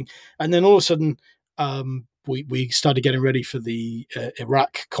went skiing, and then all of a sudden, we started getting ready for the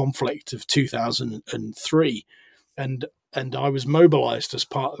Iraq conflict of 2003. And I was mobilized as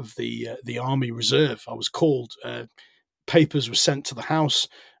part of the Army Reserve. I was called. Papers were sent to the house,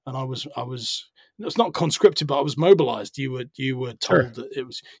 and I was. It's not conscripted, but I was mobilized. You were told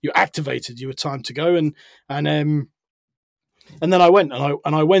that you activated. You were time to go, and then I went,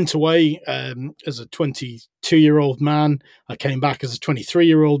 and I went away as a 22-year-old man. I came back as a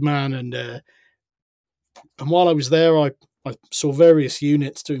 23-year-old man, and while I was there, I saw various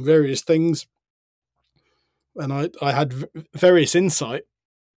units doing various things. And I had various insight,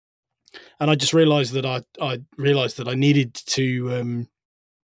 and I just realized that I needed to,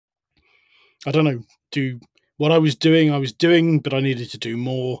 do what I was doing, but I needed to do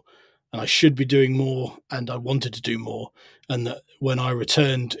more, and I should be doing more, and I wanted to do more. And that when I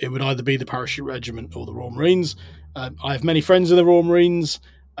returned, it would either be the Parachute Regiment or the Royal Marines. I have many friends in the Royal Marines.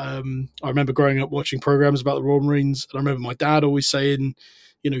 I remember growing up watching programs about the Royal Marines, and I remember my dad always saying,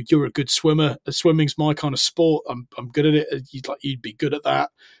 you're a good swimmer. Swimming's my kind of sport. I'm good at it. You'd be good at that.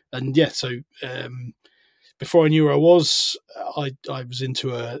 And yeah, so before I knew where I was into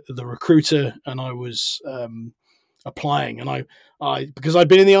the recruiter, and I was applying. And I because I'd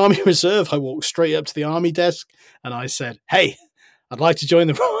been in the Army Reserve, I walked straight up to the Army desk and I said, "Hey, I'd like to join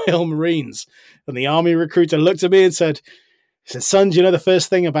the Royal Marines." And the Army recruiter looked at me and said, "Son, do you know the first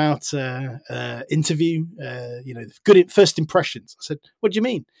thing about interview? Good first impressions." I said, "What do you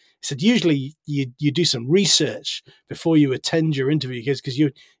mean?" He said, "Usually you do some research before you attend your interview, because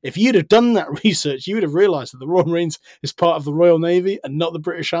if you'd have done that research, you would have realised that the Royal Marines is part of the Royal Navy and not the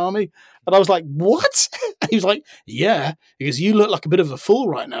British Army." And I was like, "What?" And he was like, "Yeah, because you look like a bit of a fool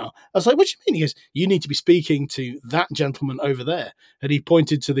right now." I was like, "What do you mean?" He goes, "You need to be speaking to that gentleman over there." And he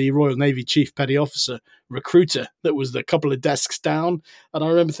pointed to the Royal Navy Chief Petty Officer recruiter that was a couple of desks down. And I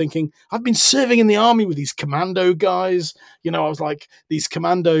remember thinking, I've been serving in the Army with these commando guys. I was like these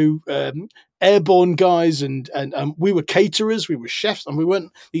commando airborne guys, and we were caterers, we were chefs, and we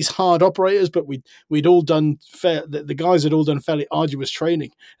weren't these hard operators, but we'd all done the guys had all done fairly arduous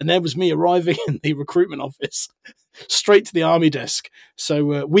training. And there was me arriving in the recruitment office, straight to the Army desk.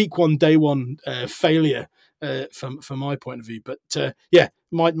 So week one, day one, failure from my point of view. But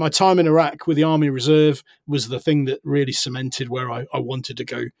my time in Iraq with the Army Reserve was the thing that really cemented where I wanted to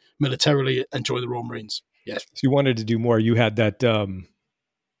go militarily and join the Royal Marines. Yes. So you wanted to do more. You had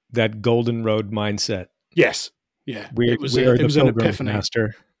that golden road mindset. Yes. Yeah. We are the pilgrim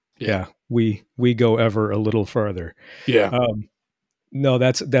master. Yeah. We go ever a little further. Yeah. No,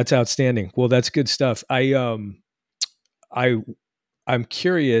 that's outstanding. Well, that's good stuff. I'm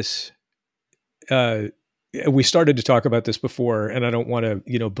curious. We started to talk about this before, and I don't want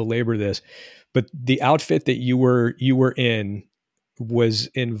to, belabor this, but the outfit that you were in was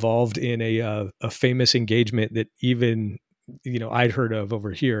involved in a famous engagement that even, I'd heard of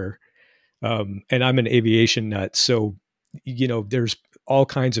over here. And I'm an aviation nut. So, there's all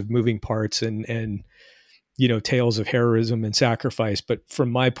kinds of moving parts and tales of heroism and sacrifice. But from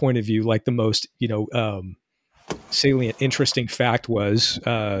my point of view, like the most, salient, interesting fact was,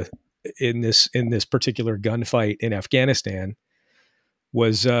 in this particular gunfight in Afghanistan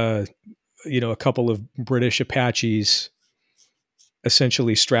was, a couple of British Apaches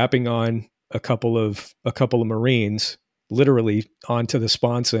essentially strapping on a couple of Marines literally onto the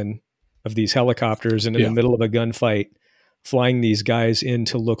sponson of these helicopters, and in the middle of a gunfight, flying these guys in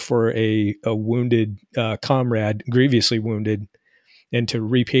to look for a wounded comrade, grievously wounded, and to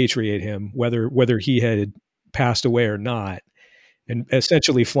repatriate him, whether he had passed away or not, and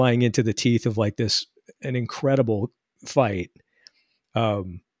essentially flying into the teeth of like an incredible fight.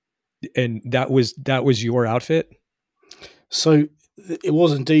 And that was your outfit. So it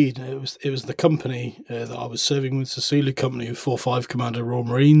was indeed. It was the company that I was serving with, the Zulu company of 4-5 Commando Royal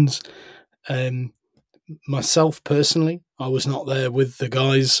Marines. Myself personally, I was not there with the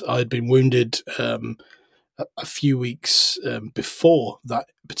guys. I'd been wounded a few weeks before that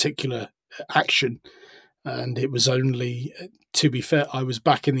particular action, and it was only, to be fair, I was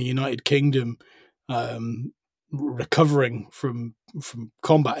back in the United Kingdom, recovering from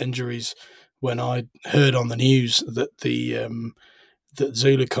combat injuries, when I heard on the news that that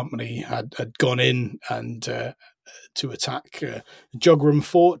Zulu company had gone in and to attack Jogram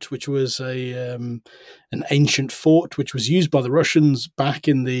Fort, which was an ancient fort which was used by the Russians back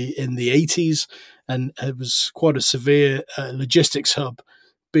in the 80s, and it was quite a severe logistics hub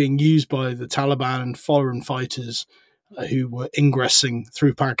being used by the Taliban and foreign fighters who were ingressing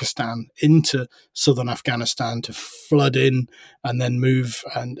through Pakistan into southern Afghanistan to flood in and then move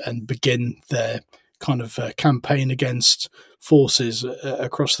and begin their kind of campaign against forces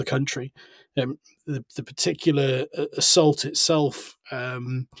across the country. The particular assault itself,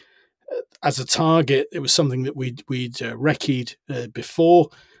 as a target, it was something that we'd recce'd before.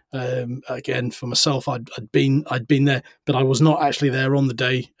 Again, for myself, I'd been there, but I was not actually there on the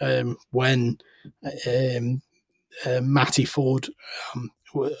day when Matty Ford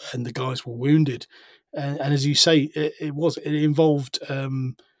and the guys were wounded. And as you say, it involved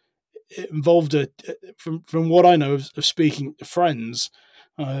from what I know of speaking to friends,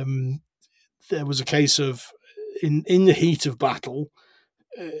 there was a case of in the heat of battle,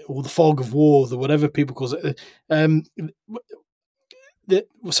 or the fog of war, or whatever people call it. That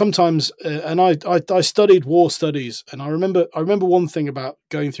sometimes, and I studied war studies, and I remember one thing about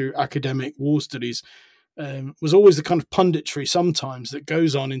going through academic war studies, was always the kind of punditry sometimes that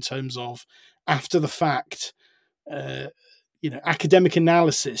goes on in terms of after the fact, academic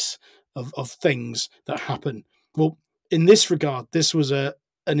analysis of things that happen. Well, in this regard, this was a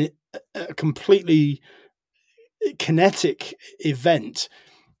completely kinetic event.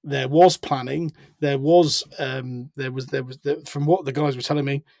 There was planning. There was from what the guys were telling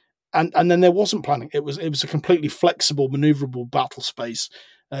me, and then there wasn't planning. It was a completely flexible, maneuverable battle space,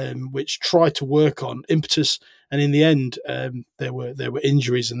 which tried to work on impetus, and in the end, there were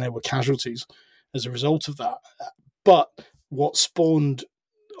injuries and there were casualties as a result of that. But what spawned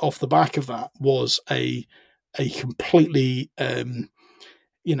off the back of that was a completely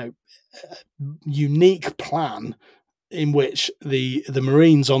unique plan in which the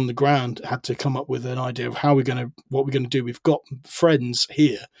Marines on the ground had to come up with an idea of what we're going to do. We've got friends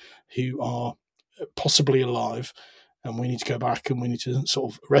here who are possibly alive, and we need to go back and we need to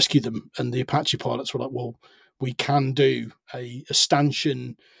sort of rescue them. And the Apache pilots were like, well, we can do a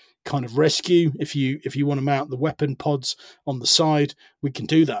stanchion kind of rescue. If you want to mount the weapon pods on the side, we can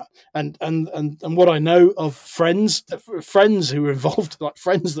do that. And what I know of friends who were involved, like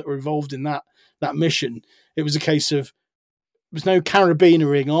friends that were involved in that mission, it was a case of, there was no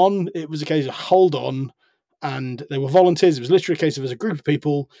carabinering on. It was a case of hold on, and they were volunteers. It was literally a case of, as a group of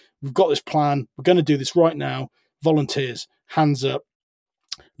people, we've got this plan. We're going to do this right now. Volunteers, hands up.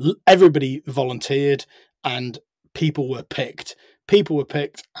 Everybody volunteered, and people were picked.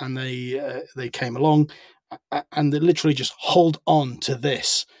 And they came along, and they literally just hold on to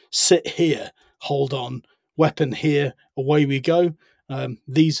this. Sit here, hold on. Weapon here. Away we go.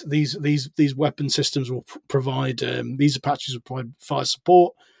 These weapon systems will provide, these Apaches will provide fire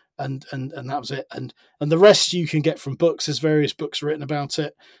support, and that was it. And the rest you can get from books. There's various books written about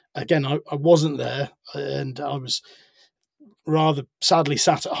it. Again, I wasn't there, and I was rather sadly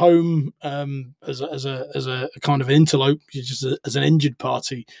sat at home as a kind of interlope, just as an injured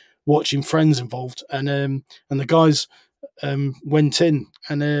party, watching friends involved, and the guys went in,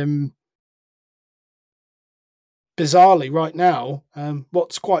 and bizarrely, right now,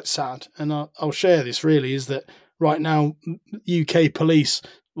 what's quite sad, and I'll share this really, is that right now UK police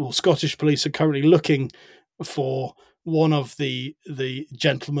or Scottish police are currently looking for one of the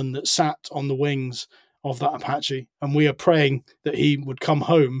gentlemen that sat on the wings of that Apache, and we are praying that he would come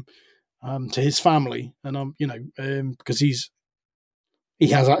home to his family, and because he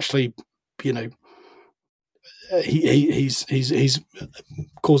has actually, he's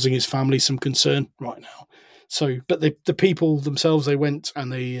causing his family some concern right now. So, but the people themselves, they went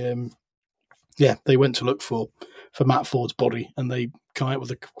and they went to look for Matt Ford's body, and they come out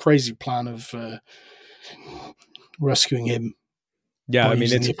with a crazy plan of rescuing him. Yeah, I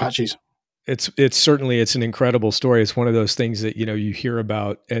mean, it's the Apaches. It's certainly, it's an incredible story. It's one of those things that, you hear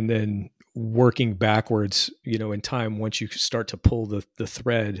about, and then working backwards, in time, once you start to pull the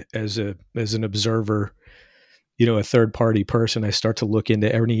thread as an observer, a third party person, I start to look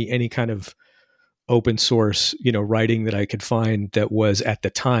into any kind of open source, writing that I could find that was at the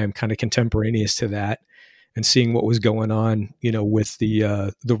time kind of contemporaneous to that, and seeing what was going on, with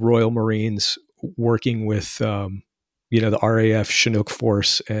the Royal Marines working with, the RAF Chinook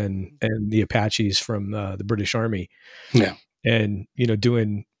force and the Apaches from the British Army. Yeah. And,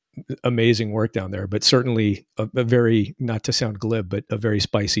 doing amazing work down there, but certainly a very, not to sound glib, but a very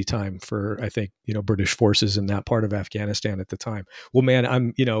spicy time for, I think, British forces in that part of Afghanistan at the time. Well, man,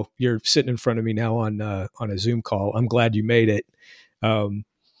 I'm, you're sitting in front of me now on a Zoom call. I'm glad you made it. And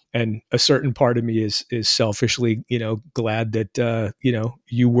a certain part of me is selfishly, glad that,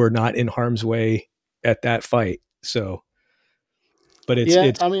 you were not in harm's way at that fight. So, but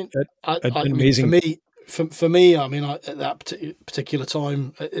it's amazing. For me, I mean, at that particular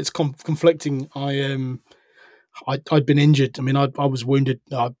time, it's conflicting. I'd been injured. I mean, I was wounded.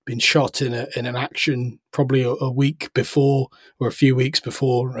 I'd been shot in an action probably a week before, or a few weeks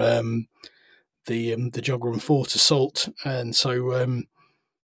before the Jogram Fort assault, and so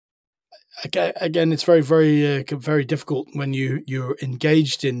again, it's very, very, very difficult when you're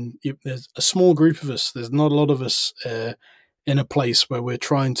engaged in. There's a small group of us. There's not a lot of us in a place where we're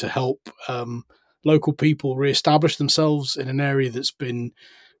trying to help local people reestablish themselves in an area that's been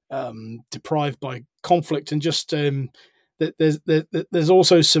deprived by conflict, and just there's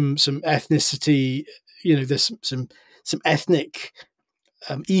also some ethnicity. There's some ethnic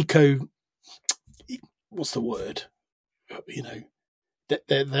eco. What's the word?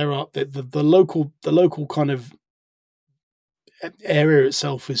 There are the local kind of area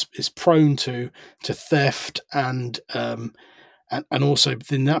itself is prone to theft, and also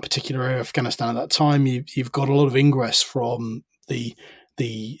in that particular area of Afghanistan at that time, you've got a lot of ingress from the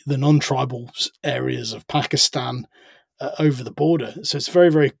non-tribal areas of Pakistan over the border. So it's very,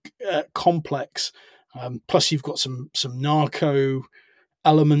 very complex. Plus, you've got some narco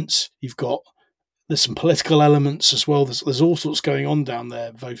elements. There's some political elements as well. There's all sorts going on down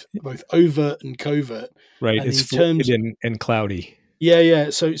there, both overt and covert. Right, and it's fluid and cloudy. Yeah.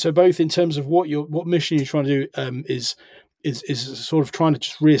 So both in terms of what mission you're trying to do is sort of trying to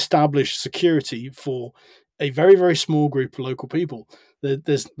just reestablish security for a very, very small group of local people.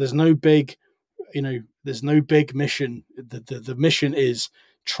 There's no big, there's no big mission. The mission is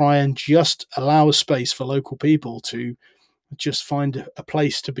try and just allow a space for local people to just find a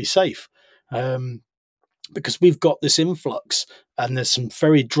place to be safe. Because we've got this influx, and there's some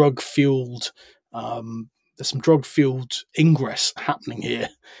very drug fueled ingress happening here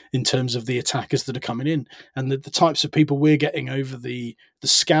in terms of the attackers that are coming in, and the types of people we're getting over the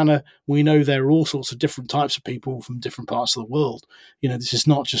scanner. We know there are all sorts of different types of people from different parts of the world. This is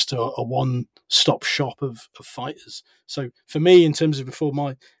not just a one-stop shop of fighters. So for me, in terms of before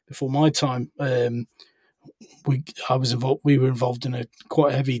my time, we were involved in a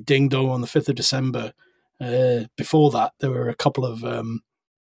quite heavy ding dong on the 5th of December. Before that, there were a couple of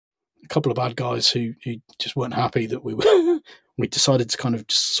bad guys who just weren't happy that we decided to kind of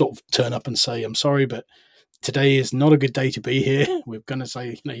just sort of turn up and say, I'm sorry, but today is not a good day to be here. We're going to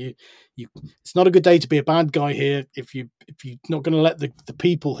say, it's not a good day to be a bad guy here. If you're not going to let the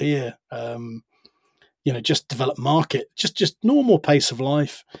people here, just develop market, just normal pace of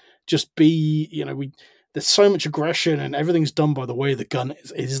life, just be, there's so much aggression and everything's done by the way of the gun.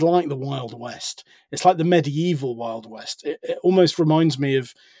 It is like the Wild West. It's like the medieval Wild West. It almost reminds me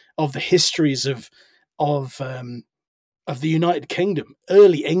of the histories of the United Kingdom,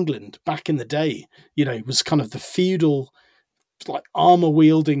 early England back in the day. It was kind of the feudal, like armor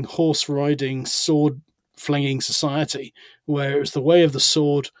wielding, horse riding, sword flinging society, where it was the way of the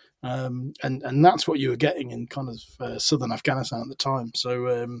sword, and that's what you were getting in kind of southern Afghanistan at the time.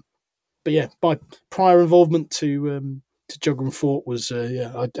 So. But yeah, my prior involvement to Juggling Fort was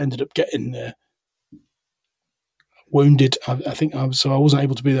I ended up getting wounded. I think I wasn't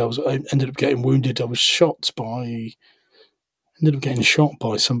able to be there. I ended up getting wounded. I was ended up getting shot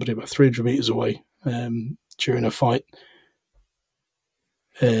by somebody about 300 meters away during a fight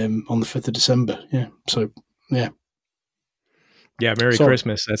on the 5th of December. Yeah, so yeah. Yeah, Merry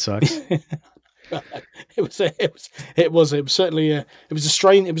Christmas. That sucks. It was certainly it was a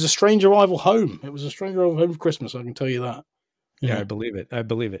strange arrival home. It was a strange arrival home for Christmas, I can tell you that. Yeah, I believe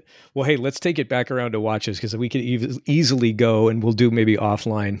it. Well, hey, let's take it back around to watches, because we could easily go, and we'll do maybe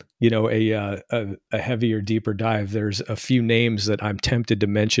offline, a heavier, deeper dive. There's a few names that I'm tempted to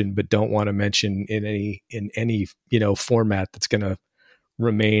mention, but don't want to mention in any format that's going to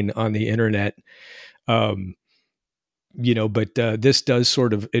remain on the internet. But this does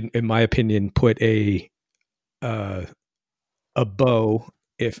sort of, in my opinion, put a bow,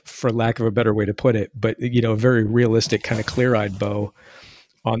 if for lack of a better way to put it, but a very realistic kind of clear-eyed bow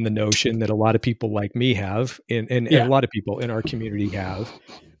on the notion that a lot of people like me have, and a lot of people in our community have,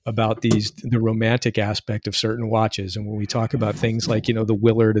 about the romantic aspect of certain watches. And when we talk about things like, the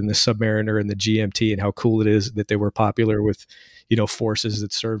Willard and the Submariner and the GMT, and how cool it is that they were popular with, forces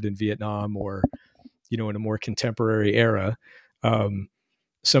that served in Vietnam or, in a more contemporary era,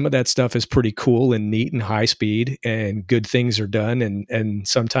 some of that stuff is pretty cool and neat and high speed, and good things are done. And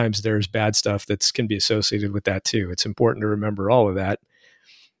sometimes there's bad stuff that can be associated with that too. It's important to remember all of that.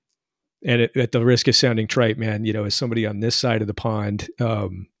 And at the risk of sounding trite, man, as somebody on this side of the pond,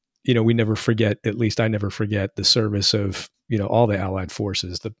 we never forget, at least I never forget, the service of, all the Allied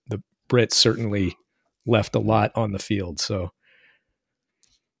forces. The Brits certainly left a lot on the field. So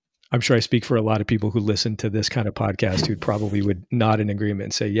I'm sure I speak for a lot of people who listen to this kind of podcast who probably would nod in agreement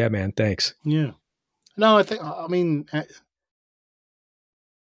and say, yeah, man, thanks. Yeah. No,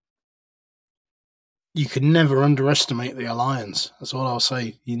 you can never underestimate the Alliance. That's all I'll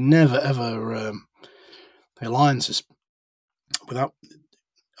say. You never, ever, the Alliance is without,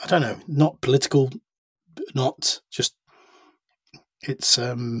 I don't know, not political, not just, it's,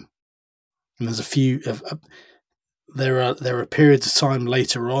 and there's a few, there are periods of time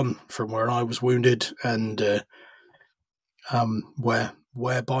later on from where I was wounded, and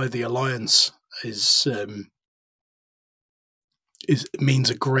whereby the Alliance is means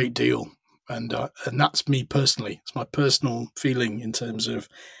a great deal, and that's me personally. It's my personal feeling in terms of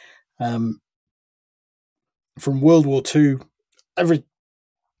from World War II,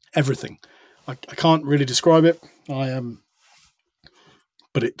 everything. I can't really describe it.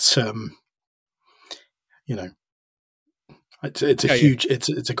 But it's it's a huge. Yeah.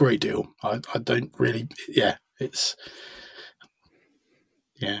 It's a great deal. I don't really. Yeah, it's.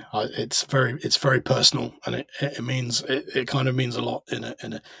 Yeah, it's very personal, and it kind of means a lot.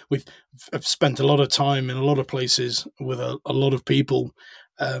 I've spent a lot of time in a lot of places with a lot of people,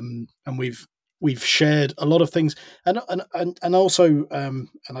 and we've shared a lot of things, and also, and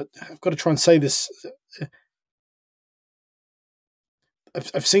I've got to try and say this.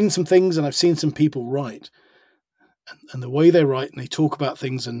 I've seen some things, and I've seen some people write, and the way they write and they talk about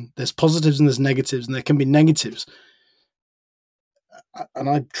things, and there's positives and there's negatives, and there can be negatives. and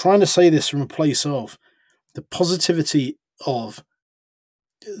I'm trying to say this from a place of the positivity of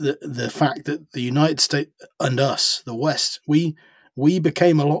the fact that the United States and us, the West, we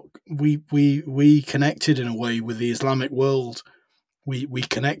became a lot. We connected in a way with the Islamic world. We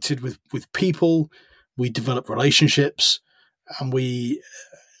connected with people. We developed relationships, and we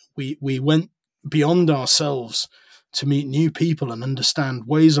went beyond ourselves to meet new people and understand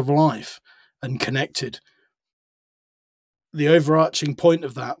ways of life and connected. The overarching point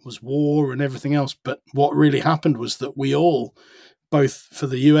of that was war and everything else, but what really happened was that we all, both for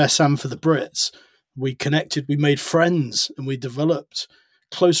the US and for the Brits, we connected, we made friends, and we developed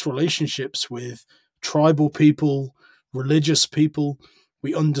close relationships with tribal people, religious people.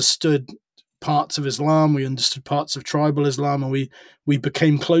 We understood parts of Islam, we understood parts of tribal Islam, and we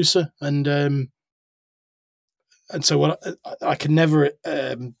became closer. And so what I can never,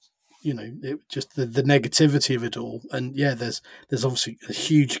 just the negativity of it all. And yeah, there's obviously a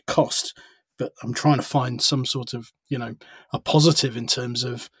huge cost, but I'm trying to find some sort of, a positive in terms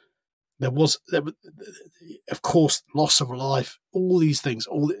of there was, of course, loss of life, all these things,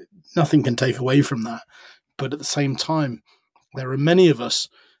 nothing can take away from that. But at the same time, there are many of us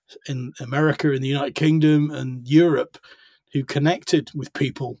in America, in the United Kingdom and Europe who connected with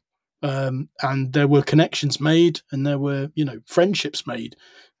people. And there were connections made, and there were, friendships made,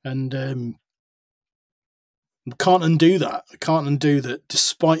 and can't undo that. I can't undo that.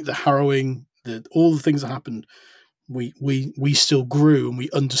 Despite the harrowing, all the things that happened, we still grew, and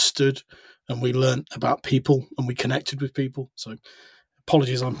we understood, and we learned about people, and we connected with people. So,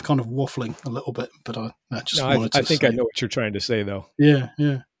 apologies, I'm kind of waffling a little bit, but I just wanted to. I think I know what you're trying to say, though. Yeah.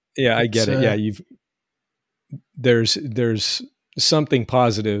 I get it. Yeah, there's something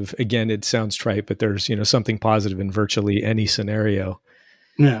positive. Again, it sounds trite, but there's something positive in virtually any scenario.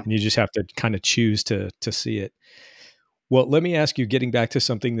 Yeah, and you just have to kind of choose to see it. Well, let me ask you, getting back to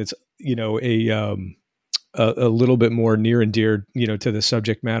something that's a little bit more near and dear to the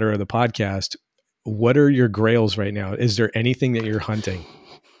subject matter of the podcast. What are your grails right now? Is there anything that you're hunting?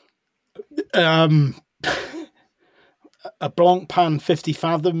 A blanc pan 50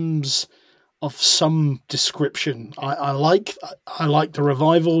 fathoms of some description. I like the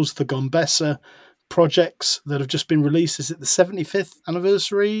revivals, the Gombessa projects that have just been released. Is it the 75th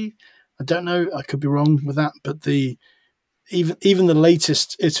anniversary? I don't know. I could be wrong with that, but even the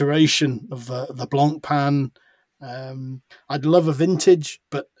latest iteration of the blanc pan, I'd love a vintage,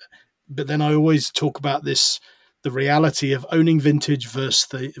 but then I always talk about the reality of owning vintage versus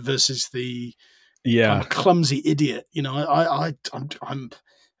the Yeah, I'm a clumsy idiot. I'm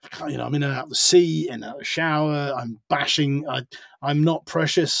I'm in and out of the sea, in and out of the shower. I'm bashing. I'm not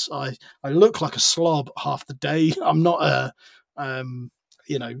precious. I look like a slob half the day. I'm not I'm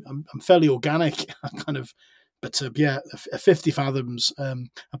fairly organic, kind of. But a 50 fathoms, a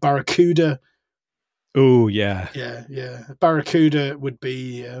Barracuda. Oh yeah. Yeah. A Barracuda would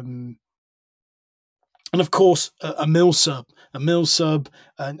be, and of course a mill sub,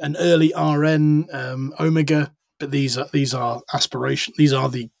 an early RN Omega. But these are aspiration. These are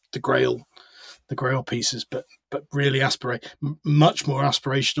the grail pieces. But really much more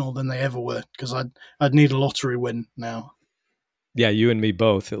aspirational than they ever were, because I'd need a lottery win now. Yeah, you and me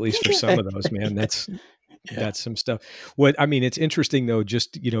both, at least for some of those, man. That's some stuff. It's interesting though,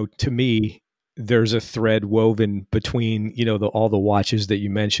 just, to me, there's a thread woven between, all the watches that you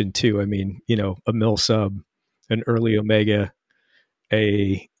mentioned too. A mill sub, an early Omega,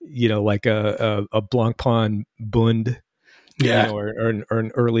 like a Blancpain Bund, or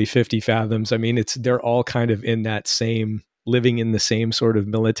an early 50 fathoms. They're all kind of in that same, living in the same sort of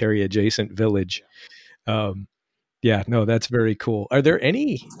military adjacent village. That's very cool. Are there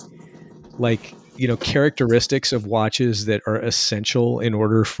any characteristics of watches that are essential in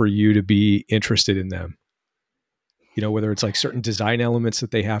order for you to be interested in them? Whether it's like certain design elements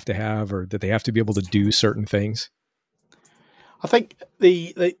that they have to have, or that they have to be able to do certain things. I think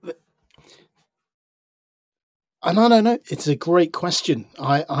and I don't know. It's a great question.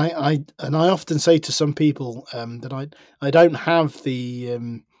 I often say to some people that I don't have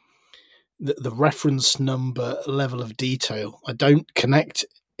the reference number level of detail. I don't connect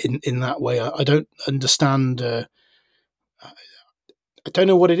in that way. I don't understand. I don't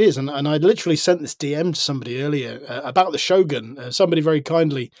know what it is, and I literally sent this DM to somebody earlier about the Shogun. Somebody very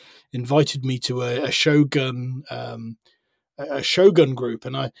kindly invited me to a Shogun a Shogun group,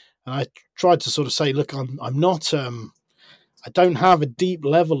 and I tried to sort of say, look, I'm not. I don't have a deep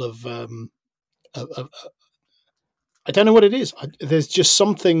level of I don't know what it is. There's just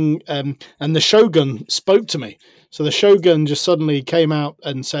something, and the Shogun spoke to me. So the Shogun just suddenly came out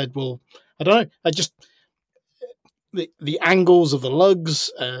and said, "Well, I don't know. the angles of the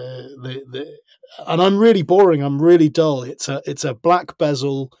lugs, and I'm really boring. I'm really dull. It's a black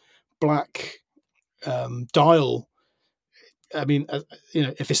bezel, black dial. I mean,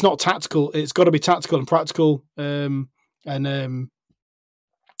 if it's not tactical, it's got to be tactical and practical. It's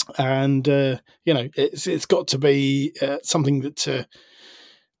got to be something that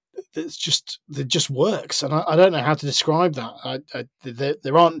just works, and I don't know how to describe that.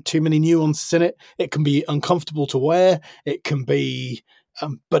 There aren't too many nuances in it. It can be uncomfortable to wear. It can be,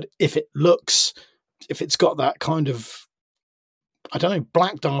 but if it's got that kind of, I don't know,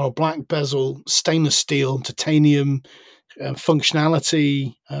 black dial, black bezel, stainless steel, titanium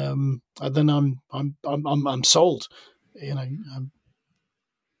functionality, then I'm sold.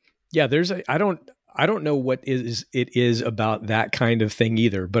 Yeah, I don't know what it is about that kind of thing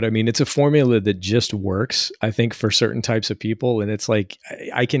either, but I mean, it's a formula that just works, I think, for certain types of people. And it's like,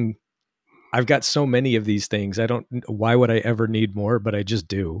 I've got so many of these things. Why would I ever need more? But I just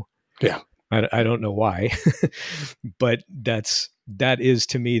do. Yeah. I don't know why, but that is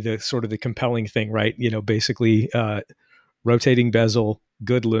to me the sort of the compelling thing, right? Basically, rotating bezel,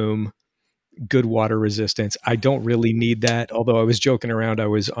 good loom, good water resistance. I don't really need that. Although I was joking around, I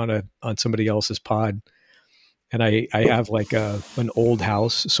was on somebody else's pod, and I have like an old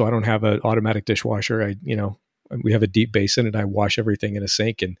house, so I don't have an automatic dishwasher. We have a deep basin, and I wash everything in a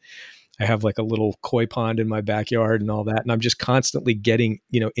sink, and I have like a little koi pond in my backyard and all that. And I'm just constantly getting,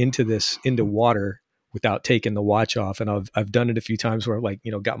 into water without taking the watch off. And I've done it a few times where I've like,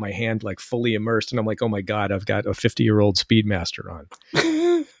 got my hand like fully immersed, and I'm like, oh my God, I've got a 50-year-old Speedmaster on.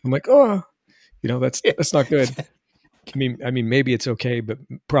 I'm like, oh, that's not good. I mean, maybe it's okay, but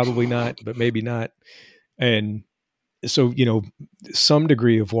probably not, but maybe not. And so, some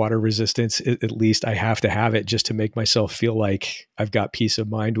degree of water resistance, at least I have to have it just to make myself feel like I've got peace of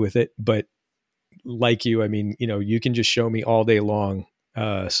mind with it. But like you, I mean, you can just show me all day long,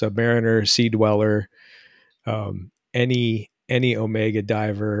 Submariner, Sea Dweller, any Omega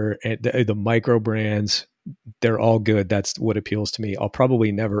diver, and the micro brands, they're all good. That's what appeals to me. I'll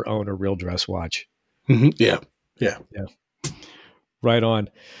probably never own a real dress watch. Mm-hmm. Yeah. Right on.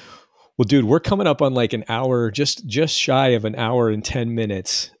 Well, dude, we're coming up on like an hour, just shy of an hour and 10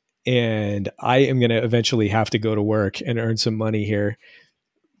 minutes. And I am going to eventually have to go to work and earn some money here.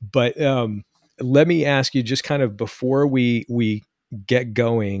 But let me ask you, just kind of before we get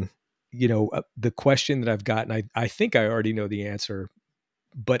going, the question that I've gotten, I think I already know the answer,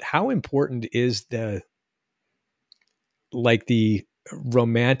 but how important is the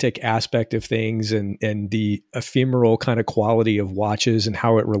romantic aspect of things and the ephemeral kind of quality of watches and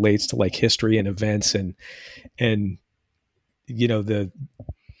how it relates to like history and events and the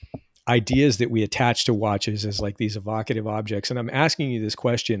ideas that we attach to watches as like these evocative objects. And I'm asking you this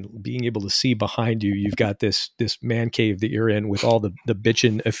question, being able to see behind you, you've got this man cave that you're in with all the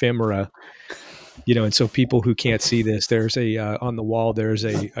bitchin' ephemera, and so people who can't see this, there's on the wall, there's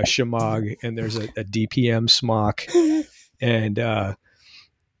a Shimag, and there's a DPM smock, and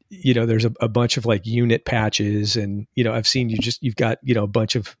there's a bunch of like unit patches, and I've seen you've got a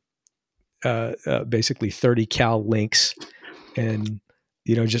bunch of basically 30 cal links, and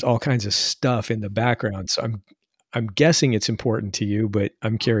just all kinds of stuff in the background. So I'm guessing it's important to you, but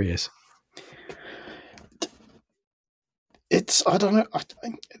I'm curious. I don't know.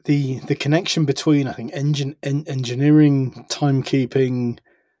 The connection between, I think, engineering, timekeeping,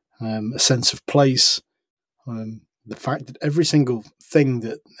 a sense of place, the fact that every single thing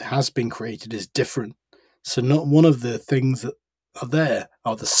that has been created is different. So not one of the things that are there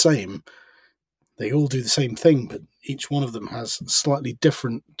are the same. They all do the same thing, but each one of them has slightly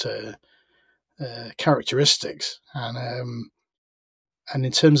different characteristics. And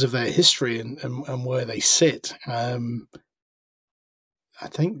in terms of their history and where they sit, I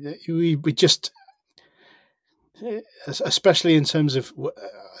think that we just, especially in terms of,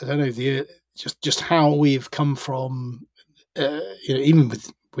 I don't know, just how we've come from, even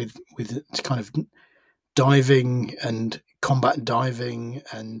with kind of diving and combat diving,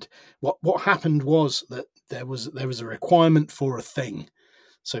 and what happened was that there was a requirement for a thing.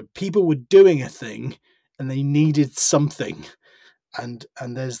 So people were doing a thing and they needed something, and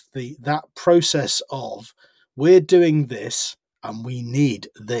there's that process of, we're doing this and we need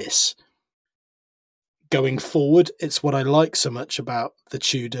this. Going forward, it's what I like so much about the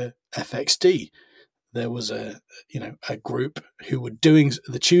Tudor FXD. There was a group who were doing,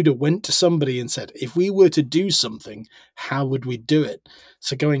 the Tudor went to somebody and said, if we were to do something, how would we do it?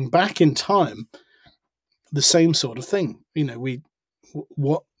 So going back in time, the same sort of thing. We're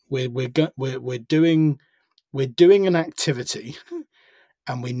doing an activity,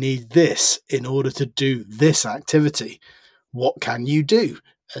 and we need this in order to do this activity. What can you do?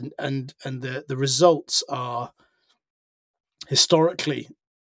 And the results are historically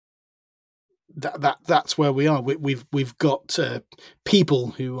that's where we are. We've got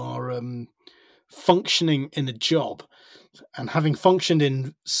people who are functioning in a job, and having functioned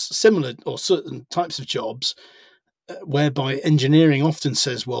in similar or certain types of jobs, whereby engineering often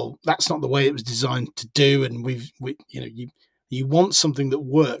says, well, that's not the way it was designed to do, and you want something that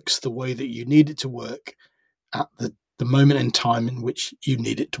works the way that you need it to work at the moment in time in which you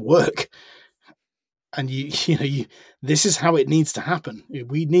need it to work. And this is how it needs to happen.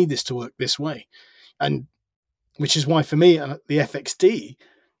 We need this to work this way. And which is why for me, the FXD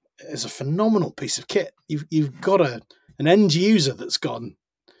is a phenomenal piece of kit. You've got an end user that's gone,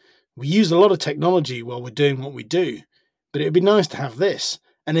 we use a lot of technology while we're doing what we do, but it'd be nice to have this.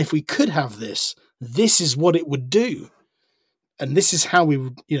 And if we could have this, this is what it would do. And this is how we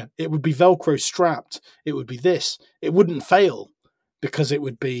would, it would be Velcro strapped. It would be this. It wouldn't fail because it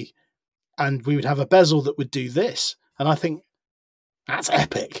would be, and we would have a bezel that would do this. And I think that's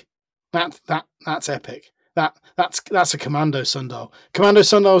epic. That's epic. That's a Commando sundial. Commando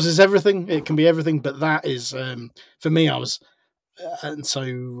sundials is everything. It can be everything, but that is for me.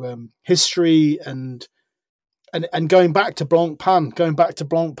 History and going back to Blancpain,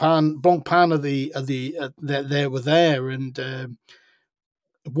 Blancpain they were there, and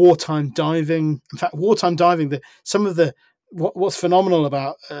wartime diving. In fact, wartime diving. What's phenomenal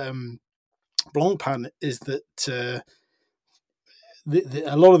about Blancpain is that a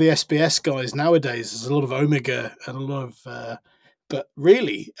lot of the SBS guys nowadays, there's a lot of Omega and a lot of, but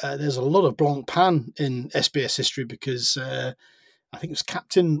really there's a lot of Blancpain in SBS history because I think it was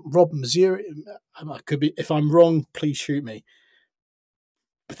Captain Rob Mazuri. I could be, if I'm wrong, please shoot me.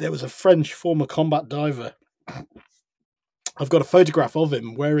 But there was a French former combat diver. I've got a photograph of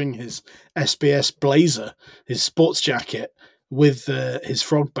him wearing his SBS blazer, his sports jacket with his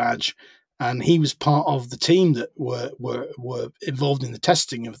frog badge. And he was part of the team that were involved in the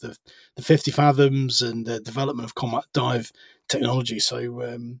testing of the 50 fathoms and the development of combat dive technology. So,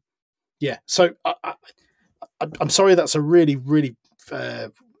 So I'm sorry that's a really, really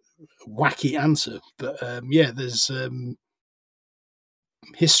wacky answer. But, there's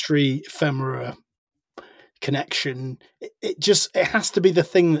history, ephemera, connection. It has to be the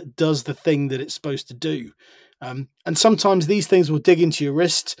thing that does the thing that it's supposed to do. And sometimes these things will dig into your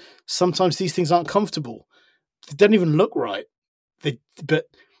wrist. Sometimes these things aren't comfortable. They don't even look right. But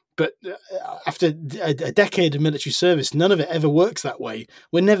after a decade of military service, none of it ever works that way.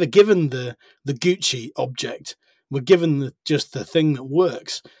 We're never given the Gucci object. We're given just the thing that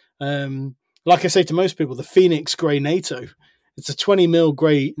works. Like I say to most people, the Phoenix Grey NATO. It's a 20 mil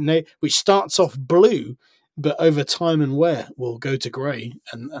grey, which starts off blue, but over time and wear will go to grey,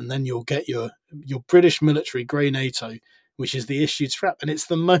 and then you'll get your British military grey NATO, which is the issued strap, and it's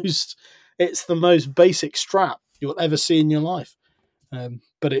the most basic strap you'll ever see in your life.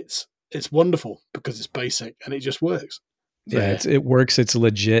 But it's wonderful because it's basic and it just works. So, yeah, it works. It's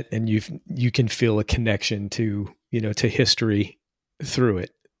legit, and you can feel a connection to history through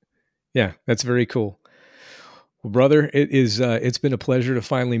it. Yeah, that's very cool. Well, brother, it's been a pleasure to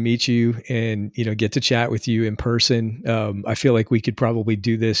finally meet you and, get to chat with you in person. I feel like we could probably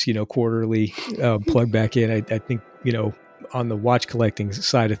do this, quarterly, plug back in. I think, on the watch collecting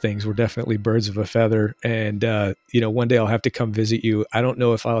side of things, we're definitely birds of a feather. And, one day I'll have to come visit you. I don't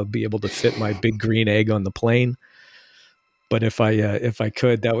know if I'll be able to fit my big green egg on the plane, but if I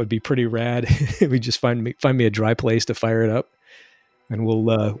could, that would be pretty rad. We just find me a dry place to fire it up. And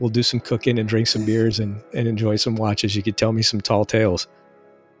we'll do some cooking and drink some beers and enjoy some watches. You could tell me some tall tales.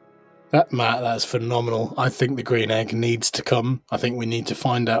 That's phenomenal. I think the green egg needs to come. I think we need to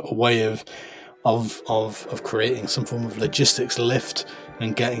find out a way of creating some form of logistics lift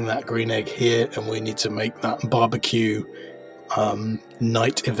and getting that green egg here. And we need to make that barbecue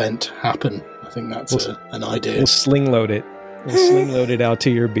night event happen. I think that's an idea. We'll sling load it. We'll sling load it out to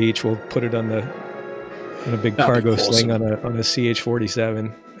your beach. We'll put it on a big cargo sling on a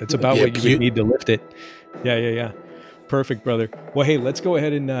CH-47. It's about what you would need to lift it. Yeah. Perfect, brother. Well, hey, let's go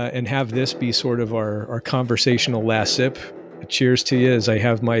ahead and have this be sort of our conversational last sip. Cheers to you as I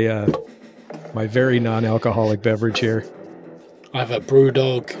have my my very non-alcoholic beverage here. I have a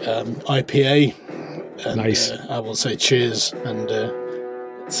Brewdog IPA. And, nice. I will say cheers and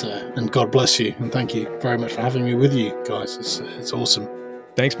God bless you and thank you very much for having me with you guys. It's awesome.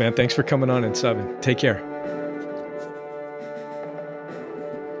 Thanks, man. Thanks for coming on and subbing. Take care.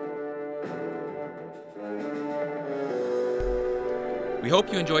 We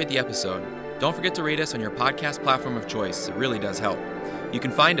hope you enjoyed the episode. Don't forget to rate us on your podcast platform of choice. It really does help. You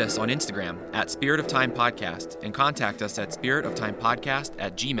can find us on Instagram at Spirit of Time Podcast and contact us at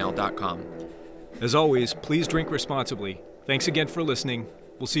spiritoftimepodcast@gmail.com. As always, please drink responsibly. Thanks again for listening.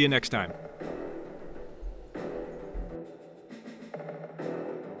 We'll see you next time.